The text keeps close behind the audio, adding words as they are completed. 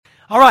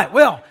All right,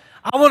 well,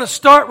 I want to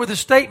start with a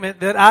statement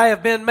that I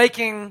have been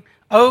making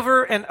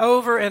over and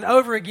over and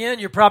over again.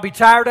 You're probably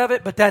tired of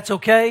it, but that's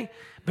okay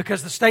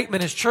because the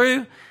statement is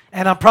true.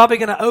 And I'm probably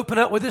going to open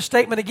up with this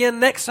statement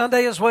again next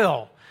Sunday as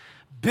well.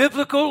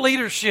 Biblical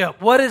leadership,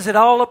 what is it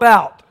all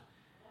about?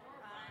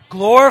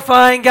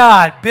 Glorifying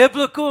God.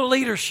 Biblical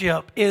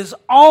leadership is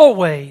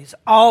always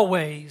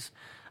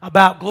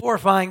about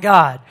glorifying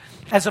God.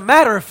 As a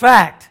matter of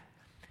fact,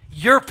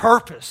 your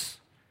purpose,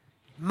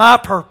 my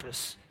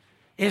purpose,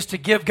 is to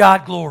give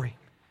God glory.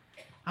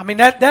 I mean,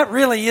 that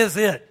really is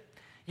it.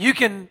 You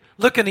can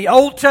look in the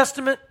Old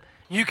Testament,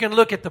 you can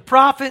look at the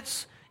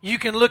prophets, you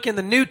can look in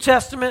the New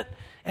Testament,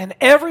 and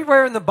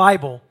everywhere in the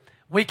Bible,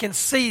 we can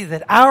see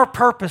that our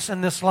purpose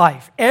in this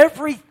life,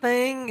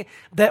 everything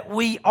that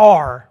we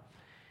are,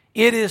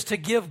 it is to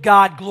give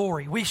God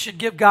glory. We should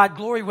give God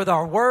glory with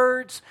our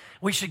words.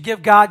 We should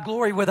give God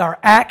glory with our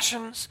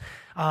actions.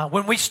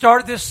 When we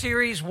started this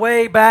series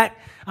way back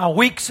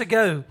weeks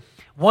ago,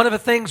 one of the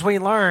things we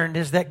learned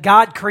is that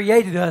God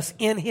created us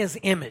in His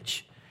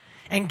image.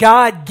 And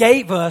God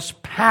gave us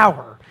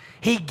power.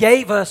 He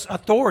gave us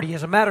authority.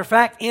 As a matter of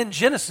fact, in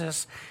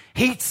Genesis,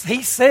 He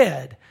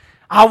said,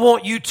 I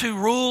want you to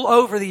rule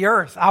over the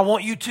earth. I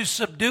want you to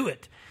subdue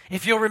it.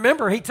 If you'll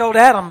remember, He told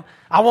Adam,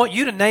 I want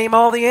you to name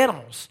all the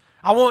animals.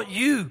 I want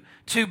you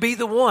to be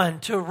the one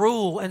to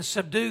rule and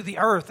subdue the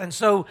earth. And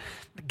so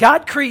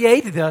God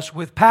created us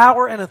with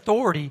power and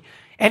authority,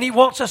 and He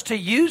wants us to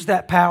use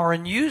that power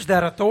and use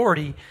that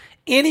authority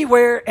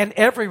anywhere and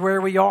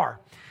everywhere we are.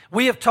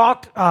 We have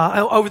talked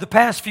over the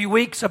past few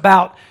weeks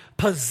about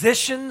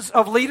positions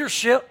of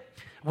leadership,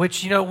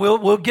 which,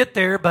 we'll get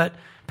there, but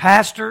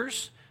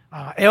pastors,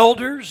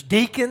 elders,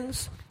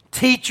 deacons,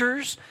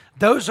 teachers,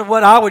 those are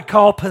what I would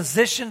call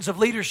positions of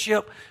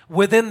leadership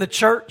within the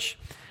church.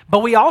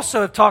 But we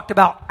also have talked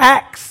about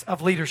acts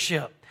of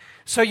leadership.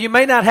 So you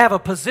may not have a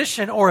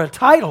position or a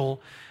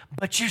title,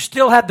 but you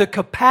still have the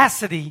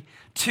capacity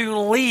to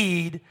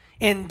lead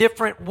in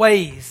different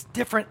ways,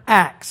 different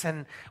acts.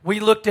 And we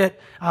looked at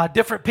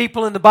different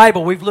people in the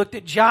Bible. We've looked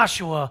at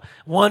Joshua,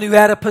 one who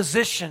had a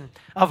position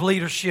of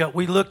leadership.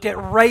 We looked at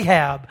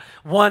Rahab,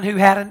 one who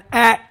had an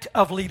act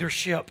of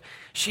leadership.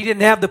 She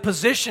didn't have the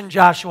position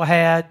Joshua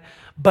had,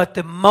 but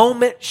the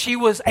moment she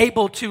was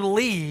able to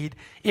lead,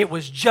 it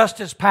was just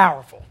as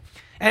powerful.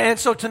 And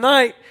so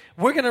tonight,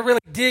 we're going to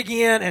really dig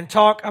in and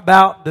talk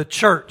about the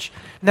church.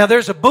 Now,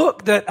 there's a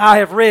book that I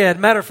have read.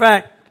 Matter of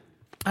fact,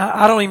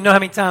 I don't even know how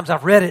many times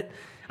I've read it.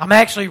 I'm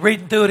actually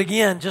reading through it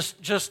again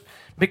just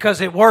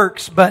because it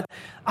works. But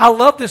I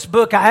love this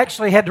book. I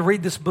actually had to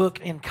read this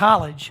book in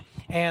college.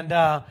 And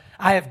I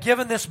have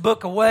given this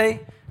book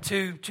away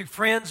to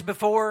friends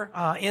before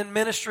in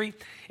ministry.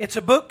 It's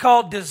a book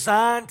called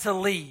Designed to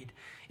Lead.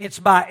 It's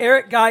by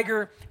Eric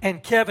Geiger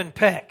and Kevin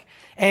Peck.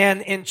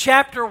 And in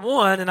chapter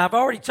 1, and I've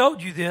already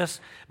told you this,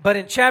 but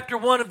in chapter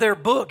 1 of their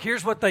book,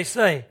 here's what they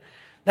say.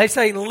 They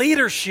say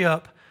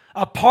leadership,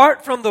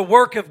 apart from the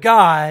work of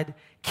God,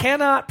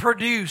 cannot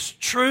produce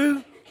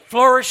true,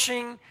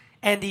 flourishing,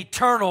 and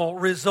eternal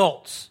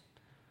results.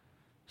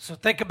 So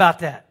think about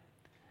that.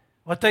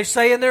 What they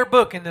say in their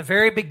book, in the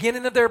very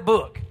beginning of their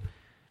book,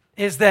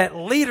 is that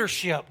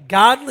leadership,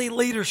 godly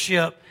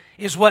leadership,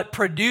 is what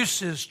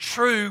produces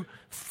true,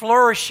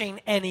 flourishing,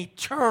 and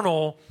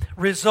eternal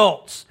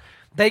results.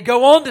 They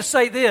go on to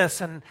say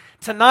this, and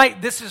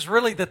tonight this is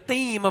really the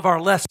theme of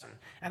our lesson.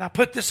 And I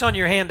put this on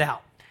your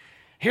handout.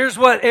 Here's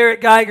what Eric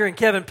Geiger and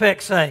Kevin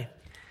Peck say.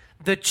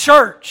 The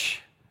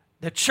church,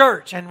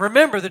 and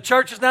remember, the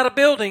church is not a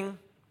building,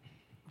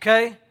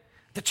 okay?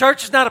 The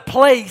church is not a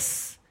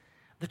place.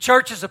 The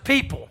church is a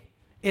people.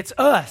 It's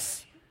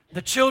us,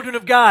 the children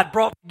of God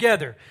brought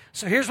together.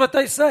 So here's what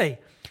they say.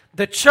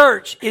 The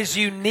church is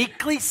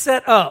uniquely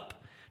set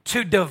up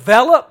to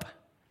develop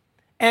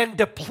and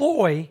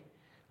deploy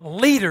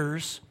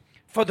leaders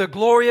for the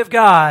glory of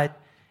God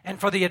and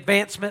for the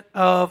advancement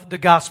of the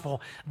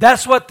gospel.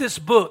 That's what this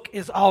book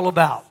is all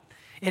about.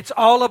 It's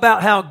all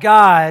about how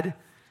God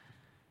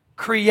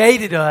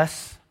created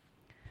us,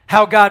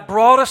 how God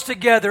brought us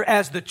together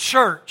as the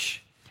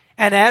church,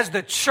 and as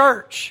the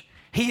church,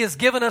 He has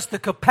given us the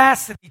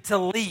capacity to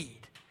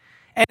lead.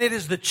 And it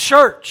is the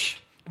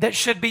church that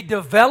should be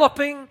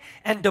developing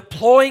and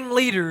deploying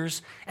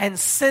leaders and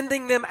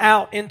sending them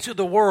out into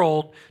the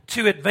world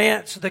to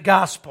advance the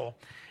gospel.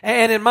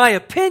 And in my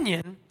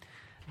opinion,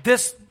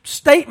 this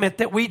statement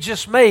that we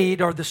just made,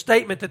 or the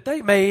statement that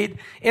they made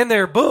in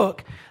their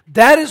book,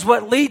 that is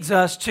what leads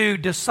us to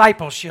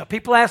discipleship.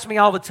 People ask me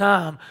all the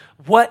time,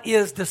 what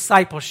is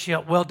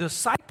discipleship? Well,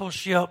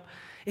 discipleship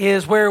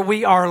is where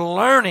we are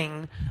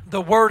learning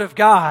the Word of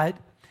God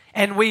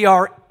and we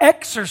are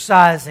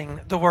exercising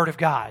the Word of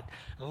God.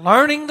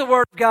 Learning the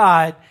Word of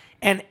God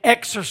and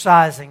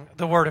exercising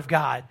the Word of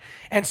God.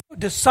 And so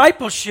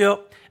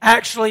discipleship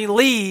actually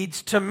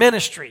leads to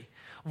ministry.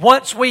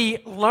 Once we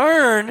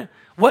learn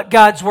what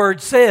God's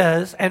Word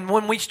says, and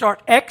when we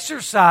start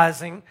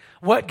exercising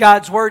what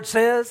God's Word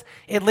says,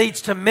 it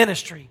leads to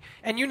ministry.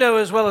 And you know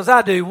as well as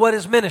I do, what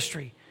is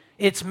ministry?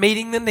 It's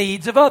meeting the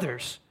needs of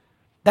others.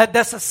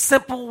 That's a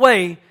simple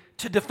way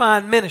to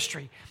define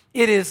ministry.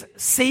 It is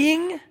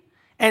seeing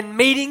and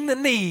meeting the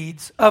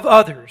needs of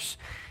others.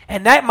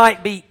 And that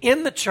might be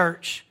in the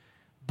church,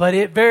 but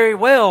it very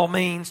well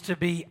means to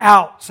be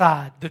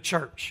outside the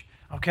church.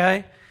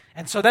 Okay?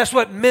 And so that's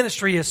what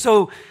ministry is.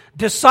 So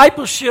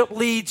discipleship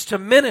leads to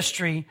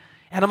ministry.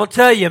 And I'm going to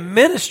tell you,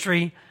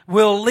 ministry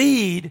will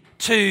lead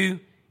to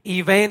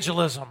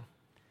evangelism.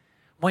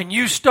 When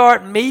you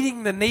start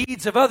meeting the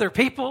needs of other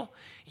people,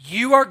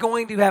 you are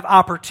going to have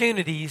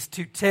opportunities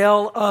to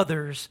tell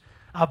others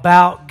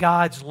about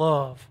God's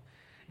love.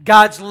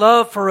 God's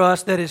love for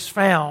us that is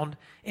found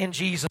in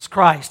Jesus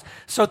Christ.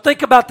 So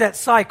think about that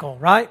cycle,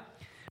 right?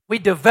 We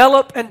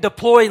develop and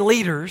deploy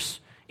leaders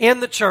in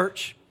the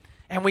church,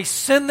 and we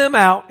send them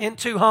out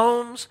into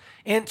homes,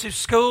 into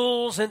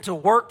schools, into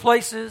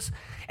workplaces,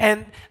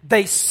 and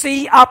they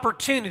see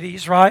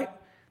opportunities, right?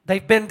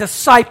 They've been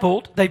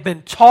discipled. They've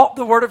been taught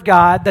the Word of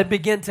God. They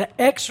begin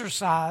to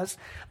exercise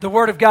the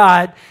Word of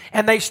God,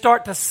 and they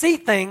start to see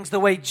things the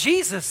way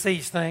Jesus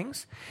sees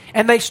things,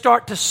 and they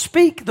start to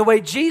speak the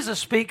way Jesus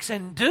speaks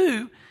and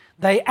do.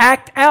 They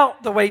act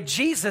out the way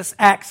Jesus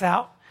acts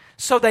out.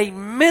 So they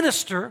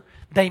minister.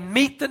 They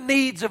meet the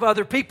needs of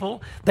other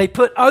people. They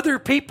put other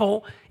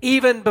people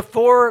even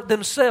before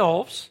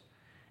themselves,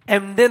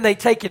 and then they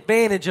take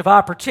advantage of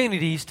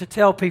opportunities to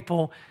tell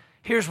people,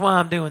 here's why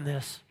I'm doing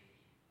this.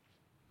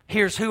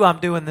 Here's who I'm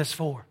doing this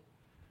for.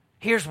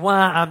 Here's why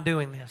I'm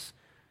doing this.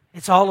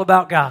 It's all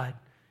about God.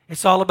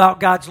 It's all about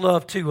God's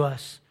love to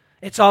us.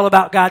 It's all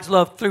about God's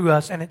love through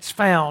us, and it's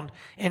found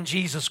in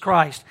Jesus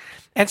Christ.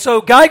 And so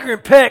Geiger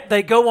and Peck,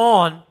 they go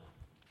on,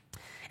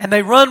 and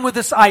they run with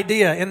this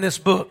idea in this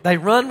book. They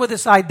run with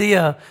this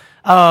idea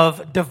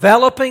of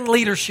developing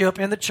leadership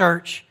in the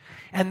church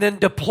and then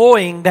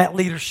deploying that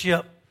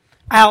leadership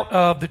out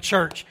of the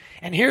church.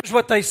 And here's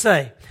what they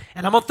say.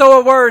 And I'm going to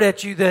throw a word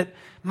at you that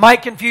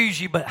might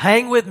confuse you, but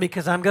hang with me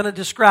because I'm going to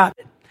describe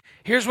it.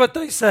 Here's what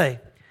they say.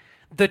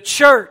 The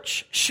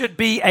church should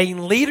be a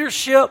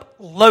leadership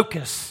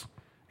locus.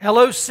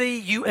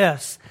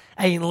 L-O-C-U-S.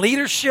 A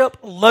leadership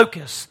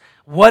locus.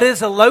 What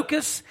is a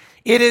locus?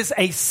 It is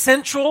a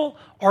central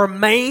or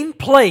main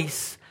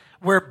place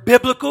where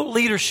biblical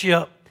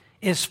leadership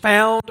is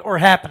found or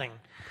happening.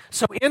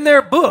 So in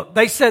their book,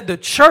 they said the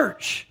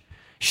church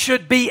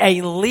should be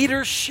a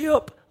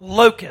leadership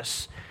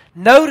locus.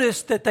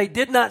 Notice that they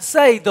did not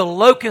say the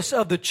locus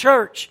of the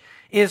church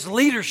is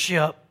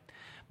leadership,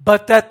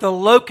 but that the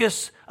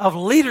locus of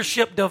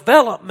leadership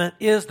development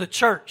is the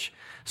church.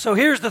 So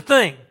here's the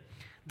thing.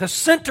 The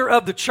center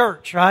of the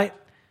church, right?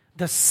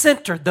 The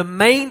center, the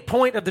main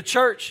point of the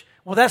church,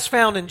 well, that's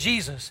found in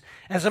Jesus.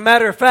 As a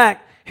matter of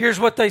fact, here's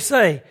what they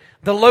say.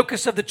 The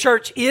locus of the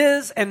church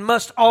is and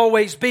must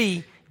always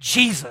be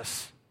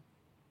Jesus.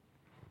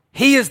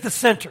 He is the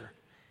center.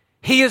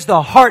 He is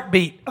the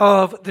heartbeat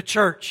of the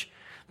church.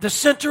 The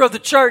center of the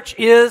church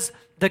is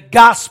the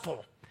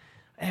gospel.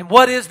 And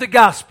what is the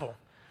gospel?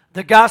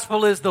 The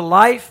gospel is the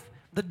life,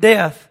 the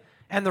death,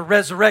 and the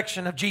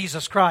resurrection of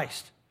Jesus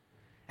Christ.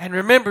 And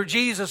remember,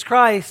 Jesus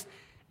Christ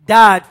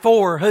died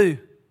for who?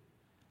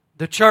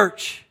 The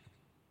church.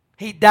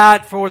 He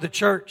died for the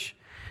church.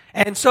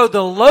 And so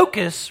the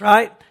locus,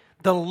 right?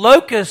 The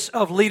locus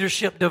of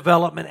leadership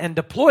development and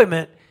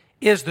deployment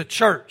is the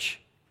church.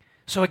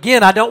 So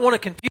again, I don't want to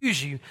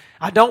confuse you.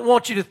 I don't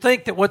want you to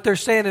think that what they're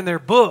saying in their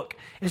book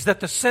is that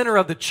the center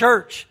of the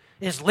church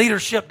is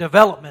leadership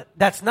development.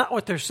 That's not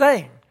what they're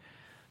saying.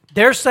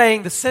 They're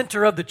saying the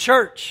center of the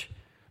church,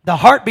 the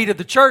heartbeat of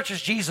the church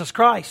is Jesus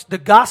Christ, the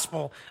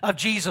gospel of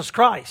Jesus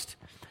Christ.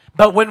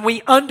 But when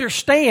we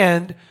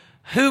understand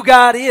who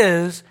God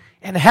is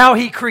and how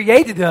He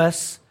created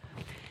us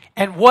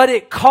and what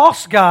it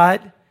cost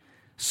God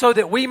so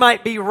that we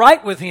might be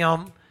right with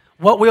Him,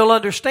 what we'll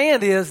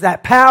understand is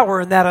that power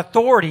and that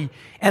authority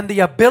and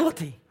the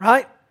ability,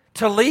 right,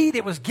 to lead,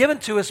 it was given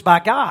to us by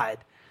God.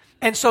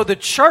 And so the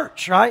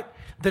church, right,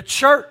 the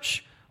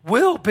church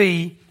will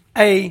be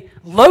a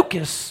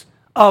locus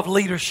of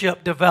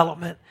leadership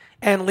development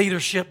and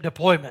leadership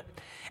deployment.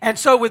 And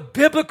so with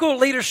biblical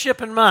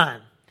leadership in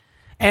mind,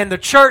 and the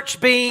church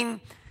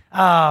being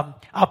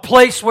a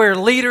place where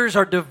leaders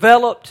are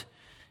developed,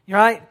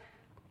 right,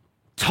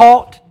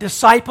 taught,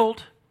 discipled,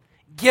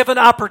 given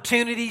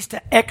opportunities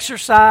to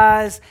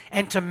exercise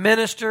and to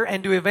minister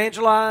and to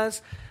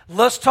evangelize,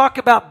 let's talk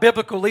about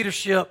biblical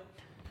leadership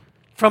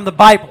from the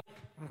Bible.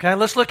 Okay,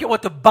 let's look at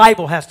what the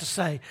Bible has to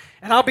say.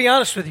 And I'll be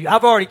honest with you,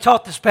 I've already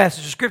taught this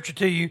passage of Scripture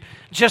to you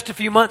just a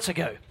few months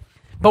ago.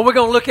 But we're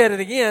going to look at it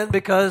again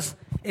because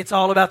it's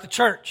all about the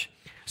church.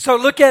 So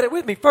look at it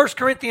with me. 1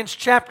 Corinthians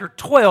chapter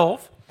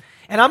 12.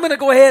 And I'm going to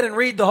go ahead and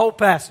read the whole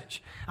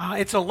passage.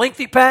 It's a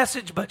lengthy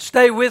passage, but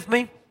stay with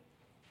me.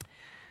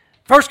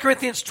 1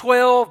 Corinthians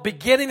 12,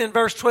 beginning in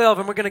verse 12,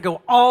 and we're going to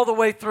go all the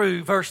way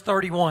through verse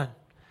 31.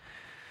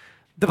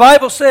 The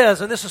Bible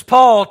says, and this is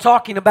Paul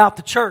talking about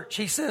the church,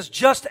 he says,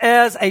 just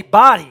as a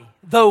body,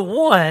 though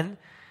one,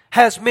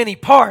 has many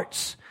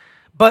parts,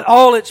 but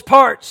all its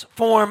parts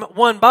form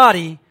one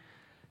body,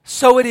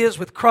 so it is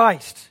with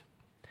Christ.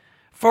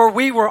 For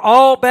we were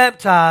all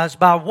baptized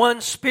by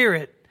one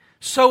Spirit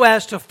so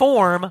as to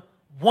form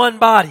one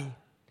body.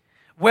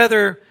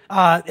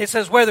 It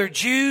says whether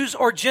Jews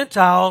or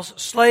Gentiles,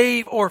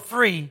 slave or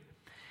free,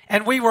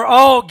 and we were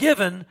all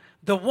given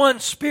the one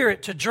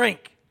Spirit to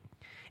drink.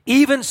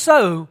 Even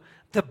so,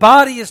 the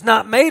body is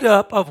not made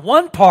up of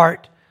one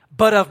part,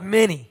 but of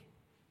many.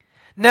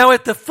 Now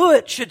if the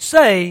foot should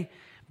say,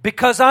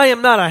 because I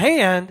am not a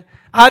hand,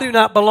 I do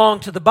not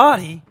belong to the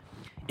body,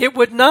 it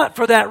would not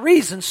for that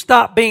reason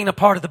stop being a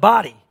part of the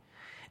body.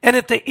 And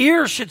if the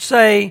ear should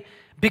say,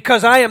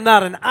 because I am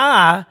not an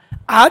eye,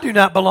 I do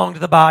not belong to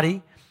the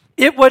body,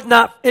 it would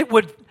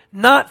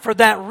not for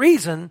that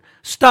reason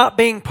stop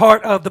being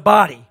part of the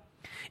body.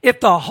 If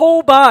the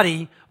whole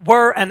body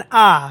were an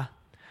eye,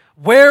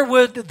 where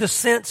would the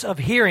sense of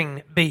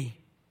hearing be?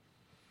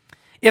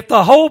 If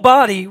the whole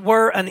body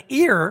were an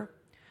ear,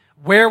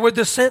 where would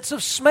the sense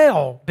of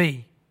smell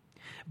be?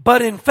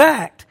 But in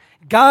fact,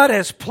 God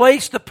has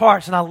placed the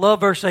parts, and I love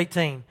verse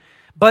 18,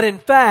 but in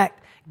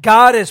fact,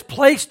 God has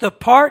placed the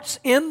parts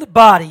in the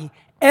body,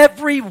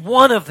 every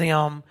one of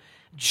them,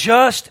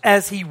 just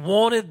as He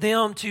wanted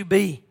them to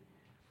be.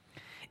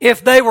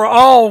 If they were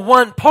all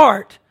one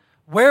part,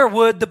 where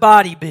would the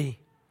body be?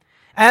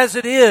 As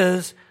it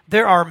is,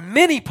 there are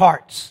many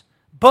parts,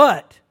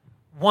 but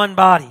one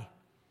body.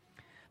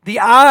 The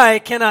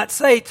eye cannot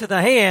say to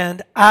the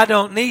hand, I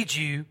don't need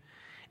you,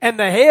 and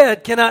the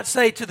head cannot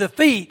say to the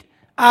feet,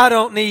 I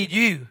don't need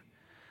you.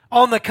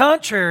 On the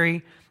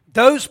contrary,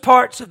 those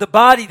parts of the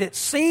body that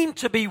seem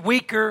to be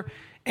weaker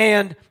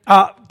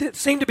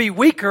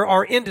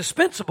are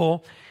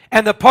indispensable,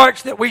 and the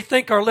parts that we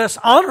think are less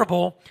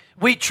honorable,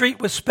 we treat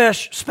with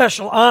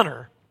special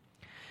honor.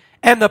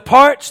 And the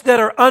parts that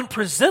are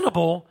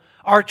unpresentable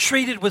are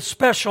treated with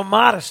special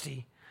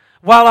modesty,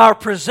 while our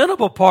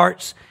presentable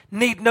parts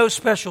need no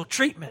special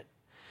treatment.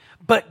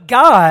 But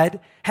God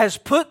has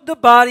put the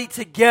body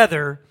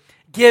together,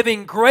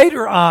 giving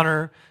greater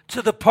honor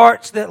to the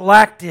parts that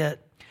lacked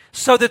it,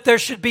 so that there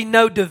should be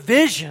no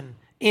division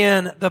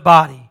in the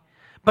body,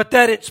 but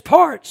that its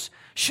parts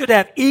should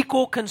have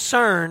equal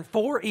concern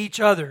for each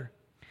other.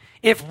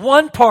 If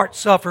one part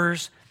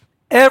suffers,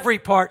 every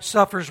part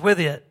suffers with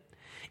it.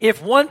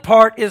 If one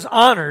part is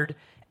honored,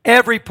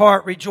 every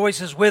part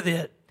rejoices with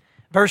it.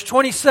 Verse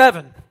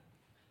 27,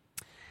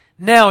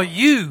 now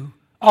you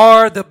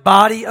are the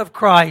body of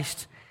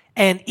Christ,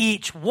 and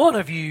each one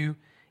of you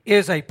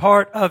is a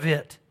part of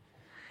it.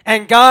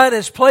 And God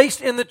has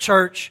placed in the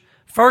church,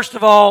 first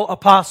of all,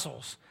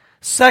 apostles,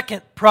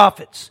 second,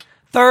 prophets,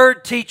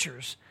 third,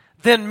 teachers,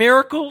 then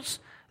miracles,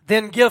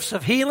 then gifts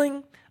of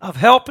healing, of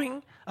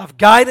helping, of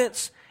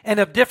guidance, and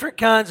of different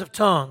kinds of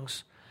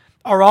tongues.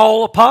 Are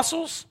all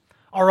apostles?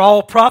 Are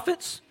all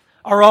prophets?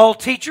 Are all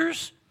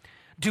teachers?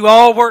 Do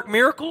all work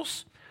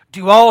miracles?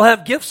 Do all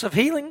have gifts of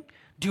healing?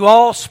 Do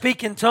all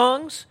speak in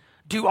tongues?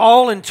 Do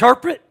all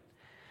interpret?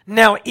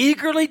 Now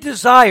eagerly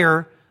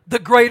desire the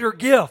greater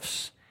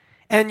gifts,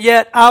 and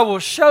yet I will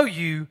show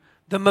you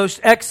the most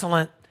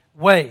excellent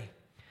way.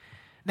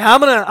 Now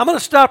I'm gonna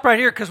stop right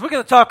here because we're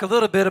going to talk a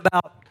little bit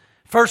about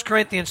 1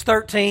 Corinthians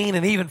 13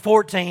 and even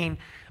 14.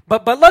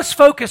 But let's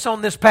focus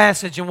on this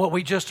passage and what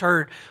we just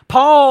heard.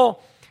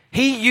 Paul,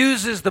 he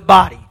uses the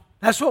body.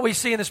 That's what we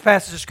see in this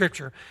passage of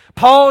Scripture.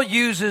 Paul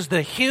uses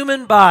the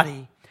human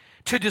body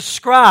to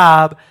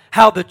describe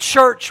how the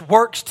church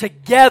works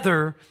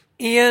together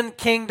in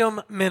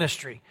kingdom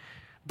ministry.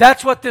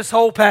 That's what this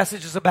whole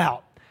passage is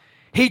about.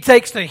 He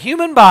takes the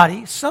human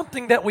body,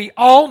 something that we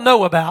all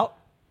know about,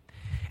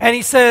 and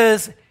he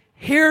says,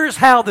 here's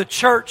how the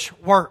church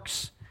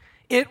works.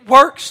 It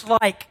works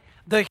like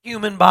the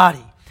human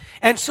body.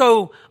 And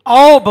so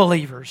all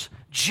believers,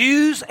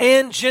 Jews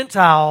and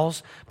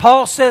Gentiles,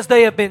 Paul says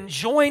they have been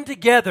joined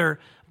together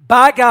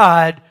by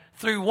God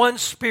through one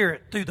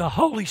Spirit, through the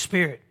Holy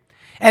Spirit.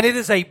 And it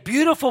is a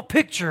beautiful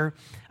picture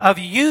of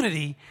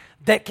unity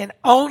that can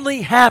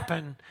only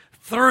happen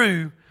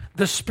through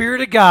the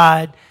Spirit of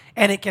God,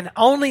 and it can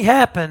only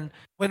happen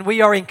when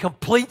we are in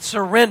complete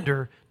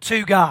surrender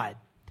to God.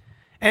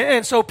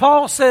 And so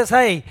Paul says,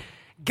 hey,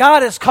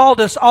 God has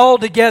called us all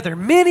together,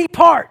 many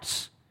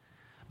parts,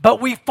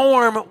 but we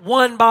form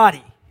one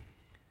body.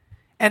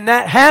 And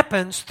that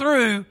happens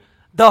through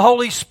the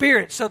Holy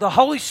Spirit. So the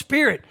Holy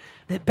Spirit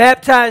that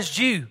baptized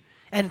you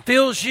and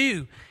fills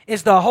you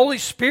is the Holy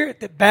Spirit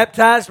that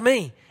baptized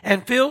me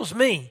and fills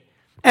me.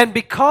 And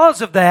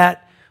because of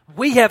that,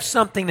 we have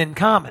something in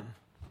common.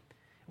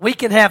 We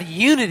can have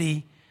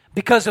unity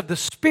because of the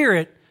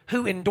Spirit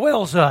who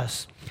indwells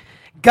us.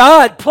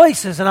 God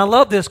places, and I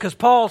love this because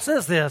Paul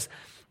says this,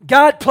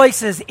 God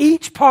places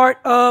each part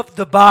of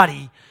the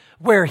body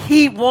where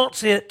He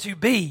wants it to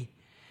be.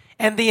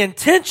 And the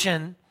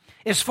intention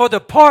is for the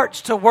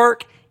parts to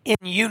work in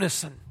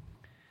unison.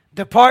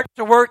 The parts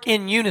to work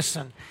in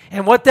unison.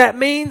 And what that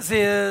means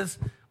is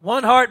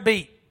one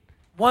heartbeat,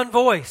 one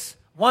voice,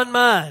 one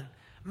mind,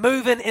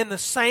 moving in the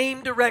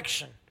same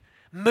direction,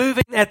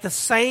 moving at the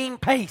same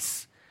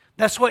pace.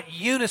 That's what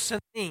unison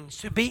means.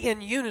 To be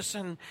in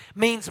unison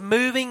means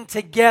moving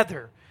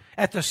together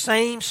at the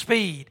same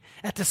speed,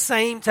 at the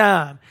same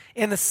time,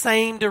 in the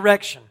same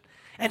direction.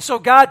 And so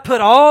God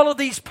put all of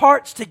these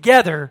parts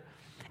together,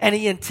 and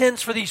He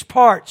intends for these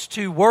parts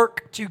to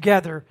work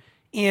together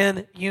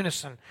in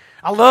unison.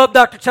 I love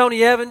Dr.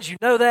 Tony Evans. You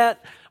know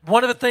that.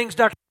 One of the things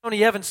Dr.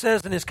 Tony Evans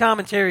says in his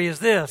commentary is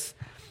this.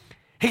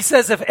 He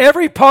says, if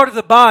every part of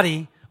the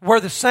body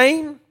were the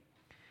same,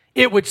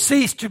 it would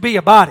cease to be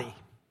a body.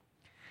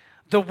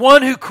 The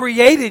one who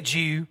created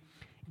you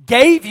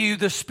gave you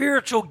the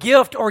spiritual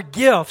gift or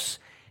gifts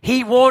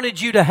He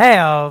wanted you to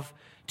have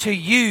to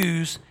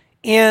use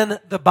in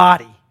the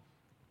body.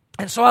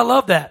 And so I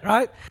love that,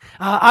 right?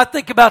 I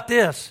think about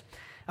this.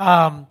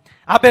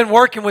 I've been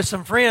working with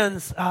some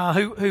friends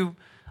who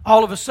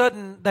all of a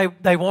sudden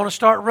they want to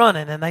start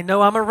running, and they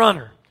know I'm a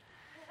runner.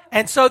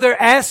 And so they're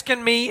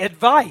asking me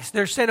advice.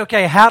 They're saying,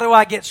 okay, how do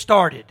I get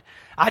started?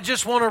 I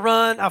just want to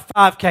run a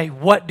 5K.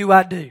 What do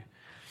I do?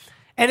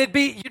 And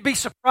you'd be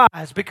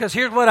surprised, because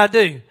here's what I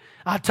do.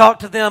 I talk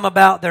to them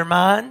about their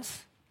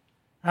minds,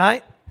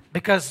 right?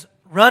 Because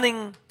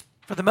running,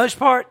 for the most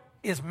part,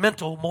 is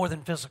mental more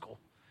than physical.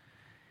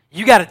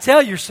 You got to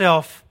tell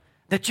yourself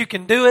that you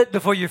can do it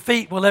before your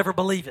feet will ever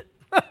believe it.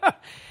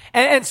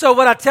 and so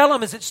what I tell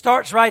them is it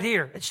starts right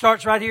here. It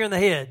starts right here in the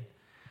head.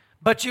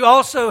 But you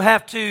also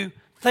have to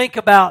think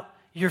about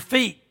your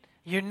feet,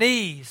 your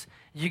knees.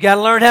 You got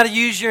to learn how to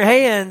use your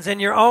hands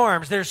and your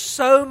arms. There's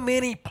so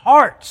many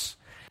parts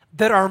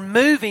that are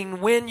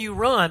moving when you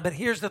run. But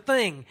here's the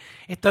thing.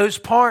 If those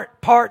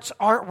parts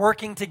aren't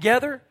working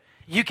together,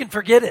 you can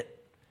forget it.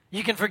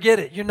 You can forget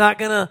it. You're not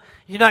gonna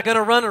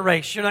run a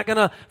race. You're not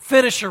gonna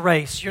finish a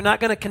race. You're not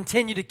gonna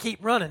continue to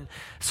keep running.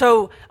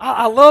 So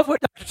I love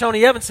what Dr.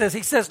 Tony Evans says.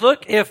 He says,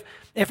 look, if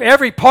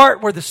every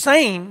part were the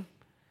same,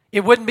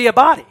 it wouldn't be a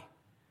body.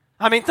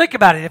 I mean, think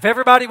about it. If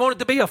everybody wanted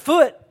to be a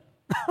foot,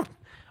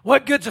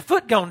 what good's a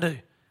foot gonna do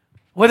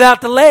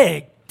without the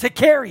leg to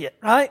carry it,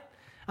 right?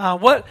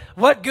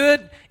 What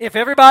good if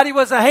everybody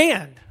was a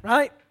hand,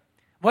 right?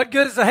 What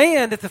good is a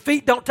hand if the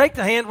feet don't take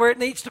the hand where it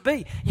needs to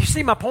be? You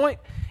see my point?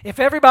 If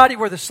everybody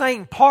were the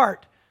same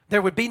part,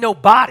 there would be no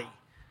body.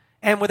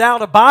 And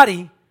without a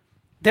body,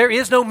 there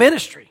is no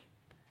ministry.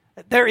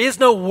 There is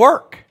no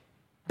work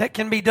that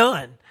can be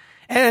done.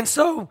 And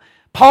so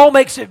Paul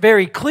makes it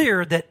very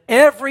clear that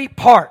every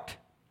part,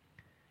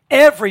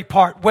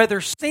 whether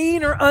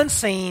seen or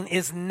unseen,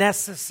 is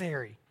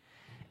necessary.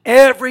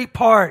 Every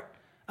part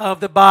of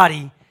the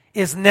body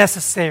is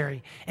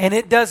necessary. And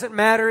it doesn't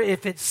matter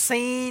if it's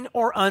seen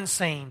or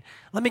unseen.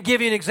 Let me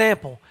give you an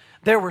example.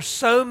 There were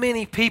so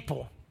many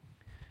people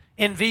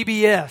in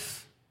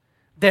VBS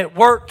that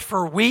worked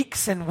for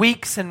weeks and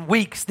weeks and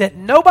weeks that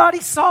nobody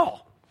saw,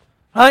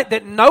 right?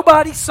 That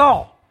nobody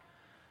saw.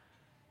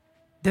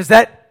 Does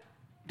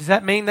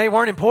that mean they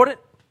weren't important?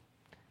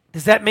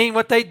 Does that mean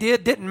what they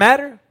did didn't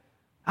matter?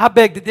 I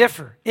beg to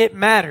differ. It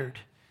mattered,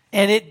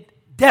 and it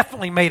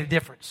definitely made a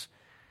difference.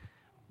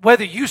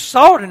 Whether you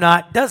saw it or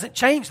not doesn't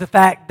change the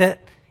fact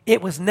that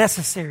it was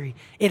necessary.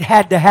 It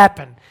had to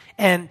happen,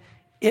 and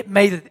it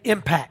made an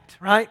impact,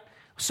 right?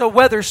 So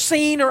whether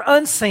seen or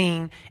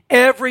unseen,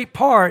 every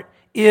part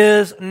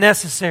is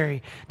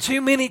necessary. Too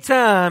many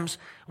times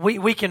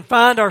we can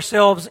find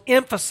ourselves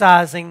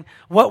emphasizing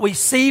what we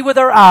see with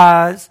our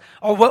eyes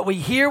or what we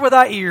hear with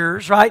our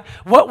ears, right?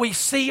 What we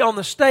see on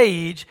the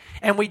stage,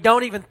 and we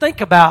don't even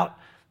think about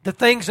the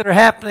things that are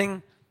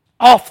happening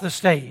off the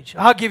stage.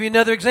 I'll give you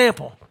another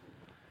example.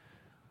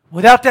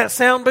 Without that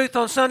sound booth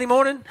on Sunday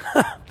morning,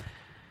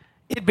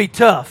 it'd be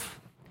tough.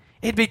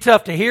 It'd be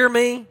tough to hear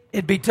me.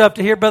 It'd be tough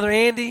to hear Brother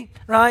Andy,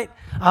 right?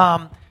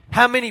 How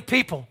many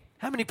people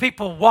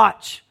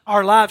watch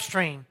our live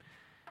stream?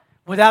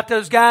 Without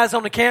those guys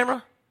on the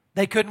camera,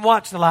 they couldn't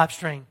watch the live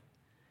stream.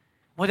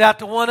 Without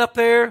the one up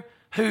there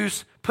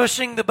who's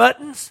pushing the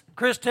buttons,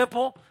 Chris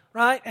Temple,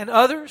 right, and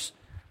others,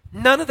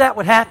 none of that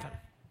would happen.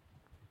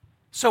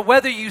 So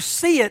whether you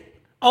see it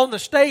on the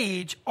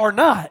stage or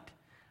not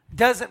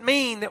doesn't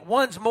mean that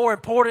one's more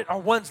important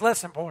or one's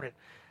less important.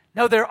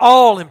 No, they're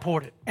all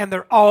important, and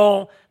they're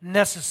all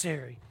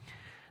necessary.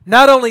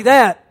 Not only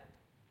that,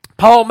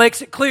 Paul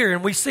makes it clear,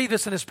 and we see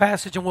this in this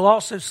passage, and we'll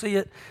also see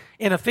it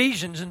in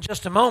Ephesians in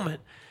just a moment.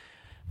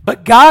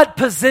 But God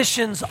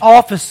positions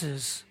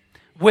offices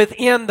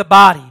within the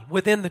body,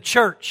 within the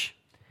church.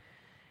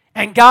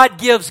 And God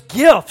gives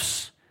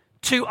gifts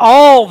to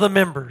all the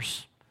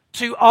members.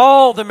 To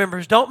all the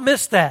members. Don't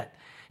miss that.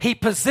 He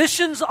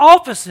positions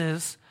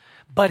offices,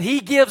 but He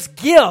gives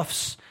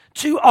gifts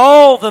to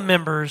all the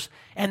members.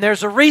 And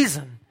there's a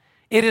reason.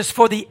 It is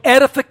for the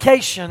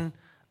edification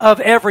of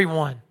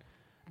everyone.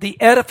 The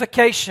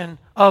edification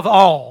of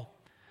all.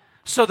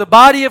 So the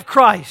body of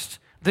Christ,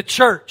 the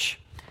church.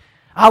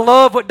 I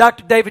love what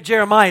Dr. David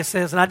Jeremiah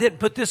says, and I didn't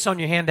put this on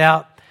your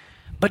handout,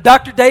 but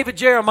Dr. David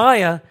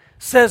Jeremiah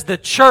says the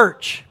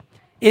church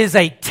is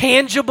a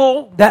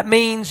tangible, that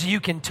means you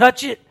can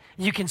touch it,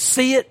 you can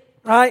see it,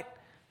 right?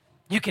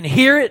 You can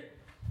hear it.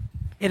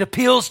 It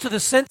appeals to the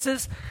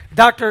senses.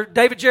 Dr.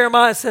 David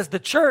Jeremiah says the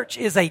church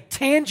is a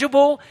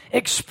tangible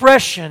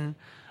expression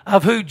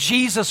of who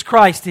Jesus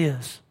Christ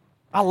is.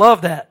 I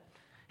love that.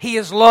 He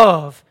is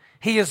love.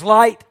 He is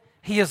light.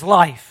 He is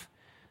life.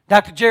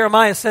 Dr.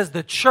 Jeremiah says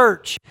the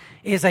church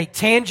is a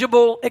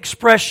tangible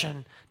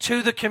expression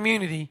to the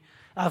community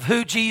of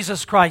who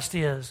Jesus Christ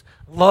is.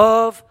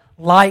 Love,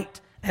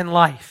 light, and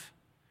life.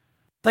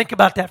 Think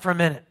about that for a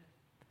minute.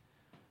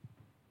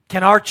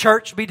 Can our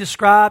church be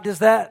described as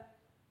that?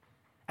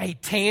 A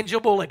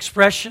tangible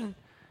expression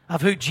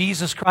of who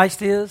Jesus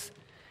Christ is?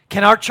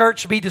 Can our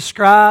church be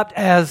described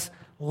as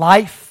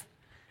life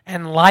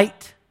and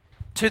light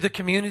to the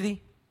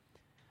community?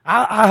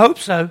 I hope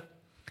so.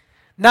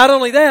 Not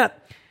only that,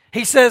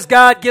 he says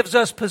God gives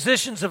us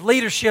positions of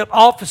leadership,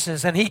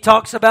 offices, and he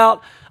talks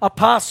about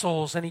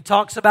apostles, and he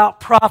talks about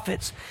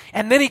prophets,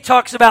 and then he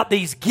talks about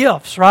these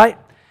gifts, right?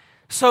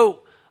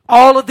 So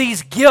all of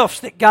these gifts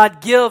that God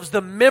gives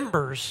the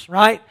members,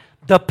 right?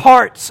 The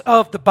parts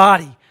of the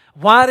body.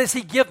 Why does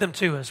he give them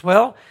to us?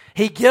 Well,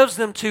 he gives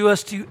them to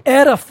us to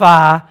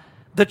edify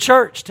the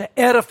church, to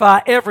edify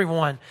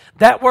everyone.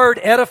 That word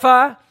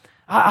edify,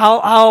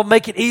 I'll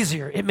make it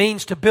easier. It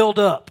means to build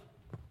up.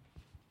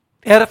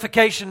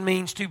 Edification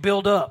means to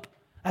build up.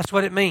 That's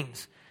what it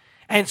means.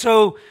 And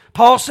so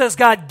Paul says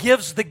God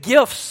gives the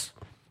gifts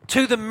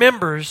to the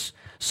members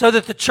so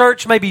that the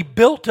church may be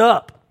built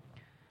up.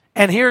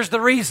 And here's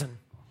the reason.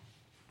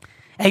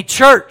 A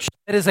church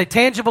that is a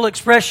tangible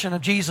expression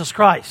of Jesus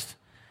Christ.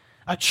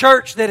 A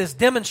church that is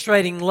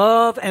demonstrating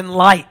love and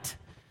light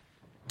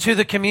to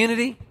the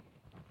community.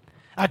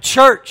 A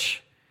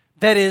church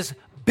that is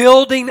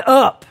building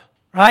up,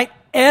 right?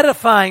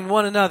 Edifying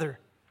one another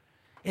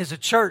is a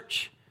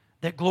church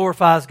that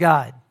glorifies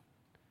God.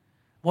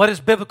 What is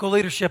biblical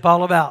leadership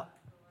all about?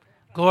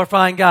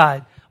 Glorifying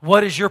God.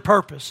 What is your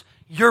purpose?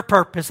 Your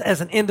purpose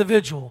as an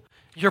individual.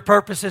 Your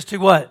purpose is to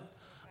what?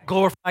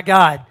 Glorify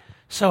God.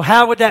 So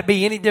how would that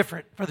be any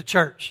different for the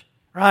church?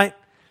 Right?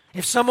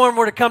 If someone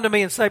were to come to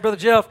me and say, Brother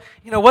Jeff,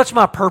 what's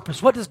my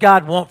purpose? What does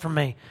God want from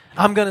me?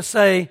 I'm going to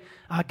say,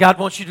 God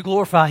wants you to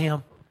glorify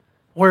Him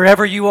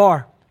wherever you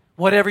are,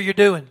 whatever you're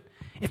doing.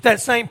 If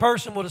that same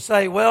person were to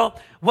say, well,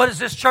 what is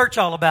this church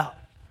all about?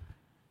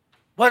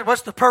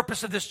 What's the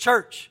purpose of this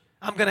church?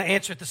 I'm going to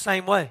answer it the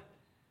same way.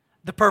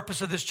 The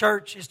purpose of this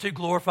church is to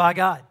glorify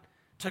God.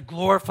 To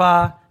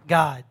glorify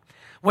God.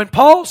 When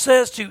Paul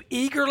says to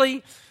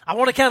eagerly, I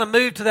want to kind of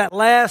move to that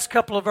last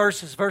couple of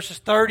verses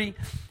 30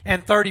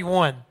 and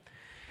 31.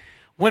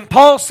 When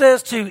Paul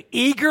says to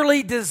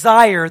eagerly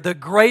desire the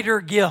greater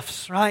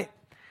gifts, right?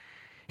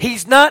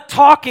 He's not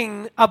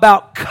talking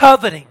about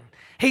coveting.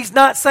 He's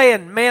not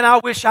saying, man, I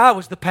wish I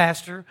was the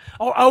pastor,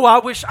 or oh, I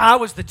wish I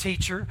was the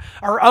teacher,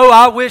 or oh,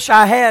 I wish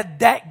I had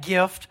that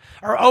gift,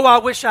 or oh, I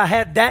wish I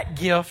had that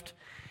gift.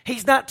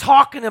 He's not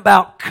talking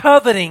about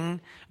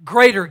coveting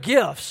greater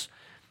gifts.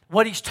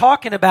 What he's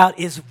talking about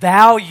is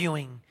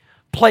valuing.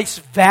 Place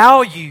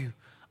value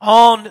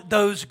on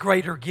those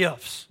greater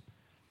gifts.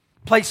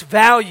 Place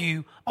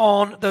value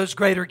on those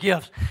greater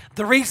gifts.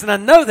 The reason I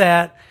know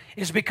that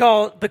is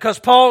because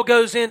Paul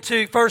goes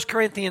into 1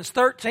 Corinthians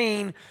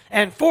 13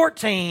 and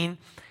 14,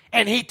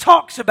 and he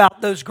talks about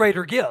those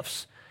greater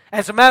gifts.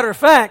 As a matter of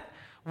fact,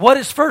 what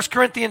is 1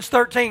 Corinthians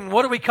 13?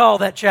 What do we call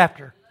that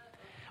chapter?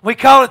 We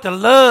call it the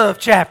love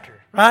chapter,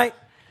 right?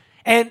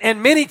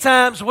 And many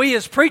times we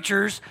as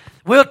preachers,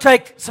 we'll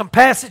take some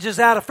passages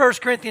out of 1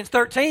 Corinthians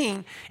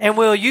 13 and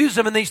we'll use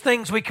them in these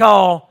things we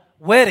call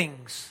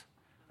weddings,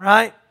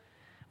 right?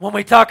 When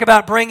we talk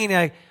about bringing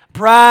a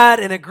bride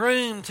and a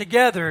groom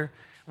together,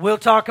 we'll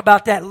talk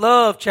about that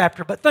love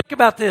chapter. But think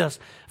about this.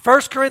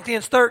 1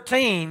 Corinthians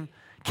 13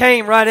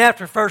 came right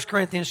after 1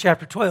 Corinthians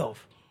chapter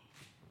 12.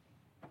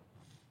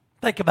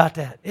 Think about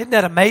that. Isn't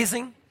that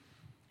amazing?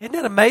 Isn't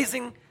that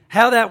amazing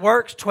how that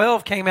works?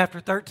 12 came after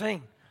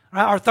 13.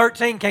 Right? Or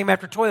 13 came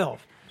after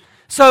 12.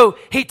 So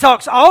he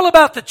talks all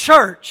about the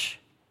church,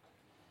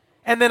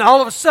 and then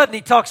all of a sudden he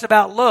talks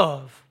about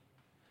love.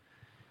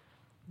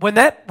 When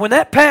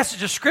that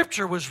passage of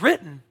Scripture was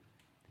written,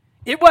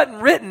 it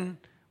wasn't written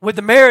with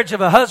the marriage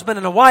of a husband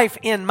and a wife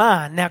in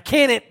mind. Now,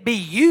 can it be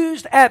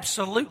used?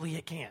 Absolutely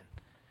it can.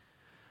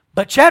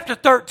 But chapter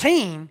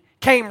 13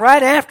 came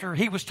right after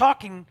he was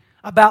talking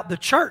about the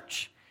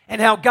church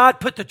and how God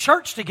put the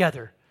church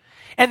together.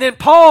 And then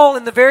Paul,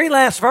 in the very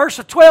last verse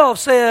of 12,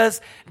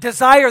 says,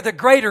 desire the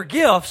greater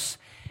gifts,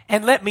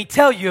 and let me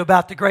tell you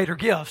about the greater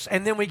gifts.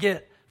 And then we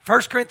get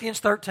 1 Corinthians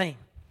 13.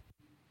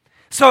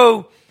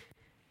 So,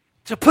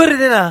 to put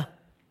it in a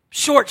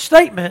short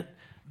statement,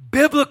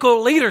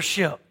 biblical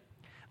leadership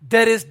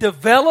that is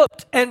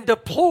developed and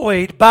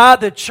deployed by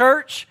the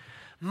church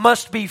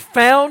must be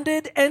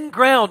founded and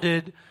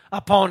grounded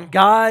upon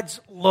God's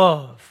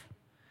love.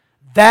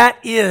 That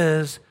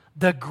is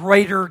the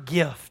greater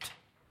gift.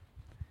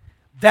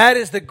 That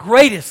is the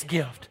greatest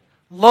gift.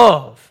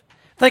 Love.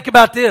 Think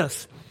about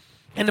this.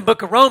 In the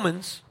book of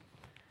Romans,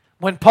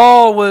 when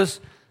Paul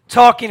was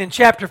talking in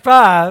chapter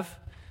 5,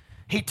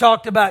 he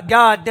talked about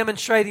God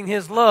demonstrating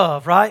His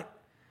love, right?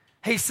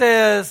 He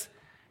says,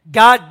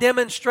 God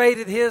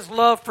demonstrated His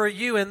love for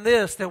you in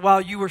this, that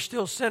while you were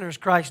still sinners,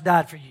 Christ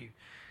died for you.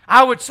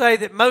 I would say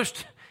that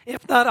most,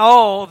 if not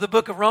all, of the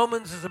book of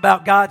Romans is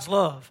about God's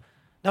love.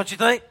 Don't you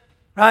think?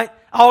 right?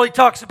 All he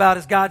talks about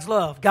is God's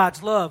love,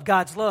 God's love,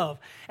 God's love.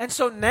 And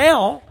so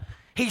now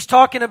he's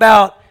talking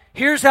about,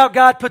 here's how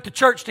God put the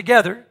church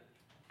together.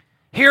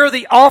 Here are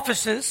the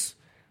offices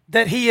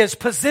that he has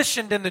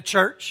positioned in the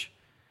church,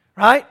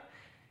 right?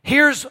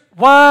 Here's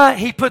why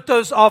he put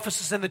those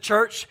offices in the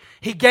church.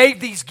 He gave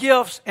these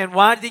gifts, and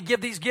why did he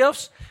give these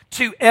gifts?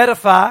 To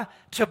edify,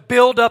 to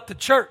build up the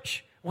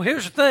church. Well,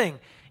 here's the thing.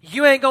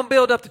 You ain't going to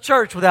build up the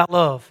church without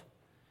love.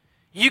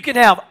 You can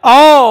have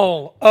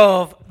all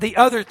of the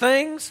other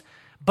things,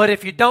 but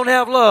if you don't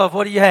have love,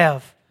 what do you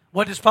have?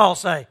 What does Paul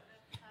say?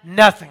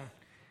 Nothing.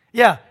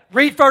 Yeah,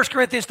 read 1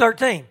 Corinthians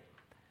 13.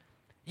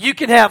 You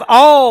can have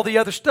all the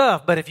other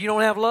stuff, but if you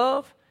don't have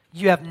love,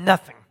 you have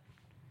nothing.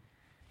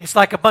 It's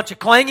like a bunch of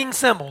clanging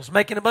cymbals,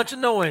 making a bunch of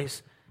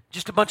noise,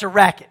 just a bunch of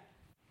racket.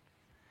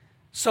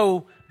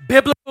 So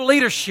biblical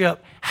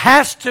leadership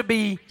has to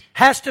be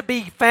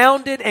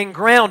founded and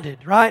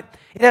grounded, right?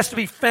 It has to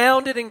be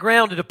founded and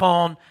grounded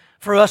upon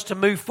for us to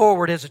move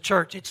forward as a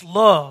church. It's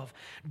love.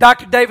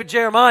 Dr. David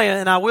Jeremiah,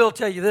 and I will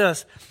tell you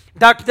this,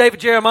 Dr. David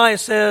Jeremiah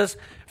says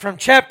from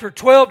chapter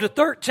 12 to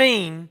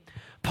 13,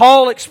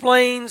 Paul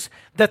explains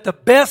that the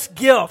best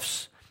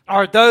gifts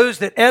are those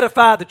that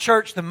edify the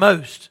church the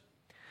most.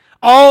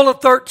 All of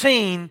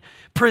 13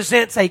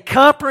 presents a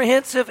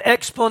comprehensive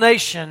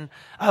explanation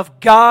of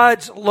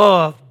God's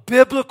love,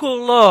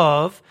 biblical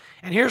love.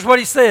 And here's what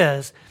he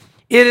says.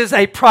 It is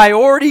a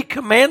priority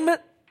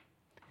commandment.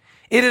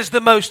 It is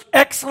the most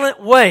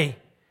excellent way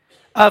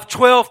of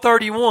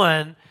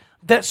 1231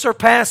 that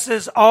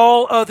surpasses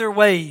all other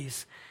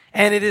ways.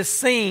 And it is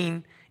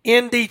seen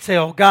in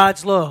detail,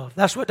 God's love.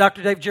 That's what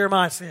Dr. David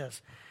Jeremiah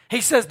says. He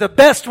says the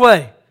best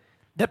way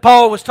that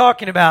Paul was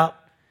talking about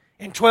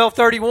in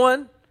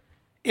 1231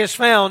 is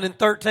found in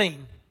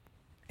 13.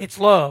 It's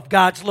love,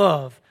 God's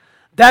love.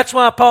 That's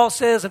why Paul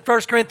says in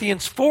 1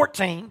 Corinthians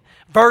 14,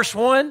 verse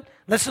 1,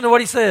 listen to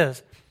what he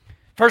says.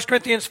 1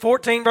 Corinthians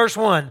 14, verse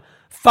 1,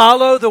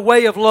 follow the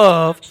way of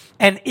love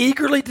and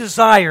eagerly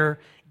desire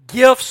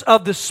gifts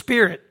of the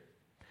Spirit,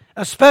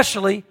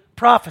 especially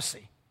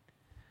prophecy.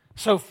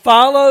 So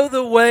follow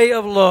the way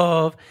of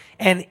love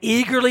and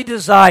eagerly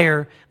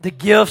desire the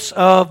gifts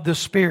of the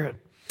Spirit.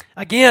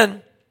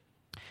 Again,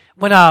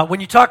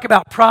 when you talk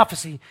about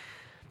prophecy,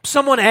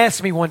 someone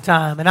asked me one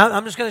time, and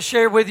I'm just going to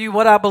share with you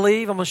what I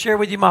believe. I'm going to share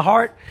with you my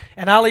heart,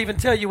 and I'll even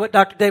tell you what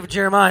Dr. David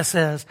Jeremiah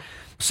says.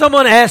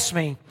 Someone asked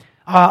me,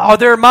 are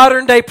there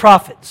modern day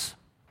prophets?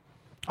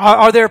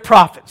 Are there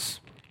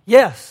prophets?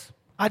 Yes,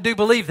 I do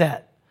believe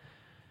that.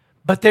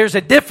 But there's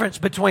a difference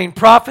between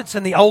prophets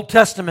in the Old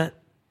Testament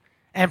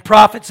and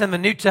prophets in the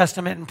New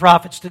Testament and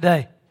prophets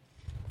today.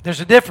 There's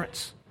a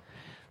difference.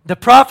 The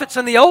prophets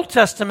in the Old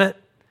Testament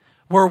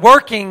were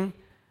working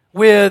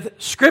with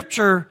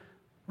Scripture,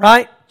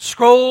 right?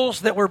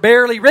 Scrolls that were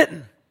barely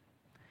written.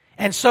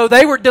 And so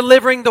they were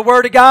delivering the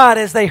Word of God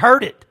as they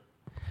heard it.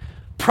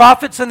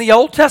 Prophets in the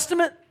Old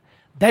Testament,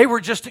 they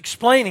were just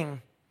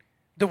explaining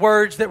the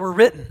words that were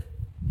written.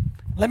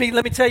 Let me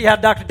tell you how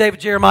Dr. David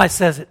Jeremiah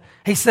says it.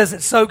 He says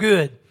it so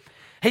good.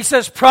 He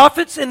says,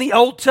 prophets in the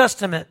Old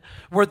Testament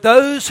were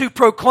those who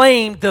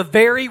proclaimed the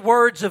very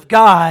words of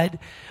God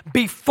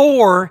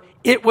before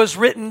it was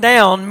written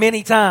down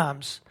many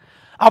times.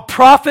 A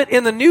prophet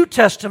in the New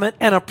Testament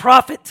and a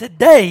prophet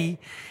today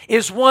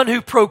is one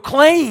who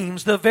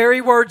proclaims the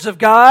very words of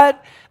God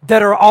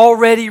that are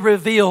already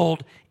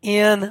revealed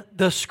in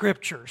the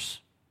Scriptures.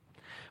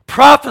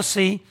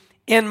 Prophecy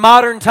in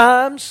modern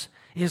times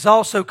is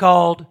also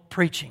called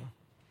preaching.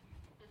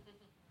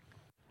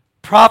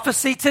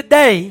 Prophecy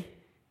today,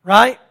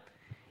 right,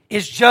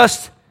 is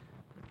just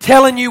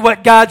telling you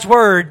what God's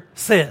Word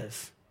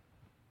says.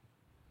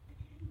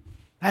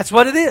 That's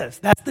what it is.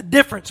 That's the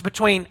difference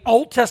between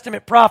Old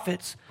Testament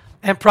prophets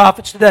and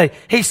prophets today.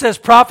 He says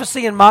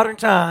prophecy in modern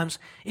times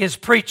is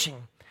preaching.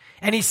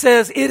 And he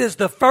says it is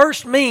the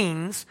first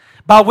means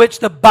by which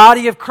the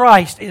body of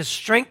Christ is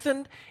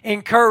strengthened,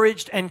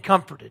 encouraged, and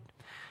comforted.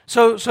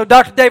 So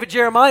Dr. David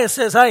Jeremiah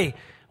says, hey,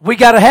 we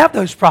got to have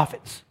those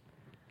prophets.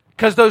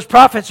 Because those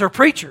prophets are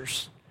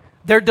preachers.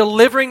 They're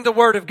delivering the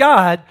Word of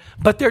God,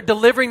 but they're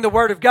delivering the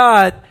Word of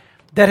God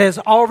that has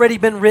already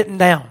been written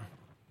down,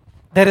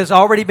 that has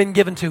already been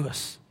given to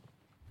us.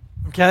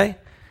 Okay?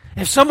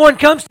 If someone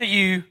comes to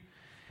you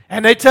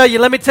and they tell you,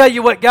 let me tell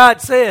you what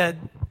God said,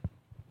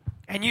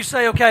 and you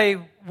say, okay,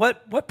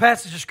 what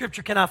passage of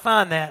Scripture can I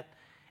find that?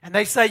 And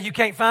they say you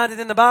can't find it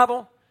in the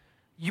Bible,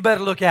 you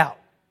better look out.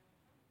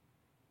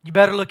 You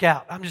better look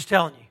out. I'm just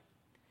telling you.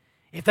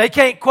 If they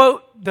can't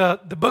quote the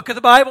book of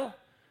the Bible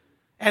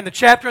and the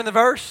chapter and the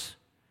verse,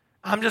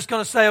 I'm just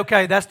going to say,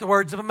 okay, that's the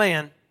words of a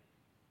man.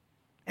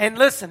 And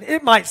listen,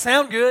 it might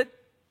sound good,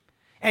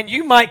 and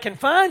you might can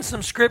find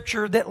some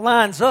Scripture that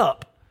lines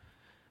up,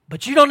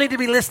 but you don't need to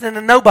be listening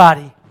to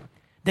nobody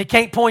that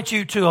can't point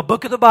you to a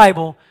book of the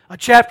Bible, a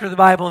chapter of the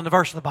Bible, and the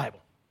verse of the Bible.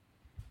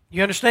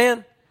 You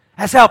understand?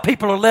 That's how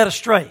people are led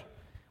astray.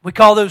 We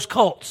call those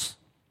cults.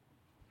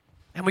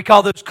 And we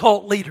call those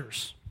cult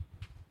leaders.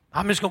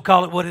 I'm just going to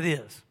call it what it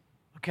is.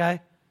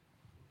 Okay?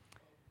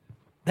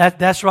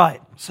 That's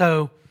right.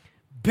 So,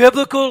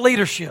 Biblical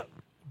leadership,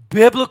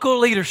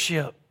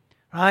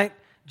 right?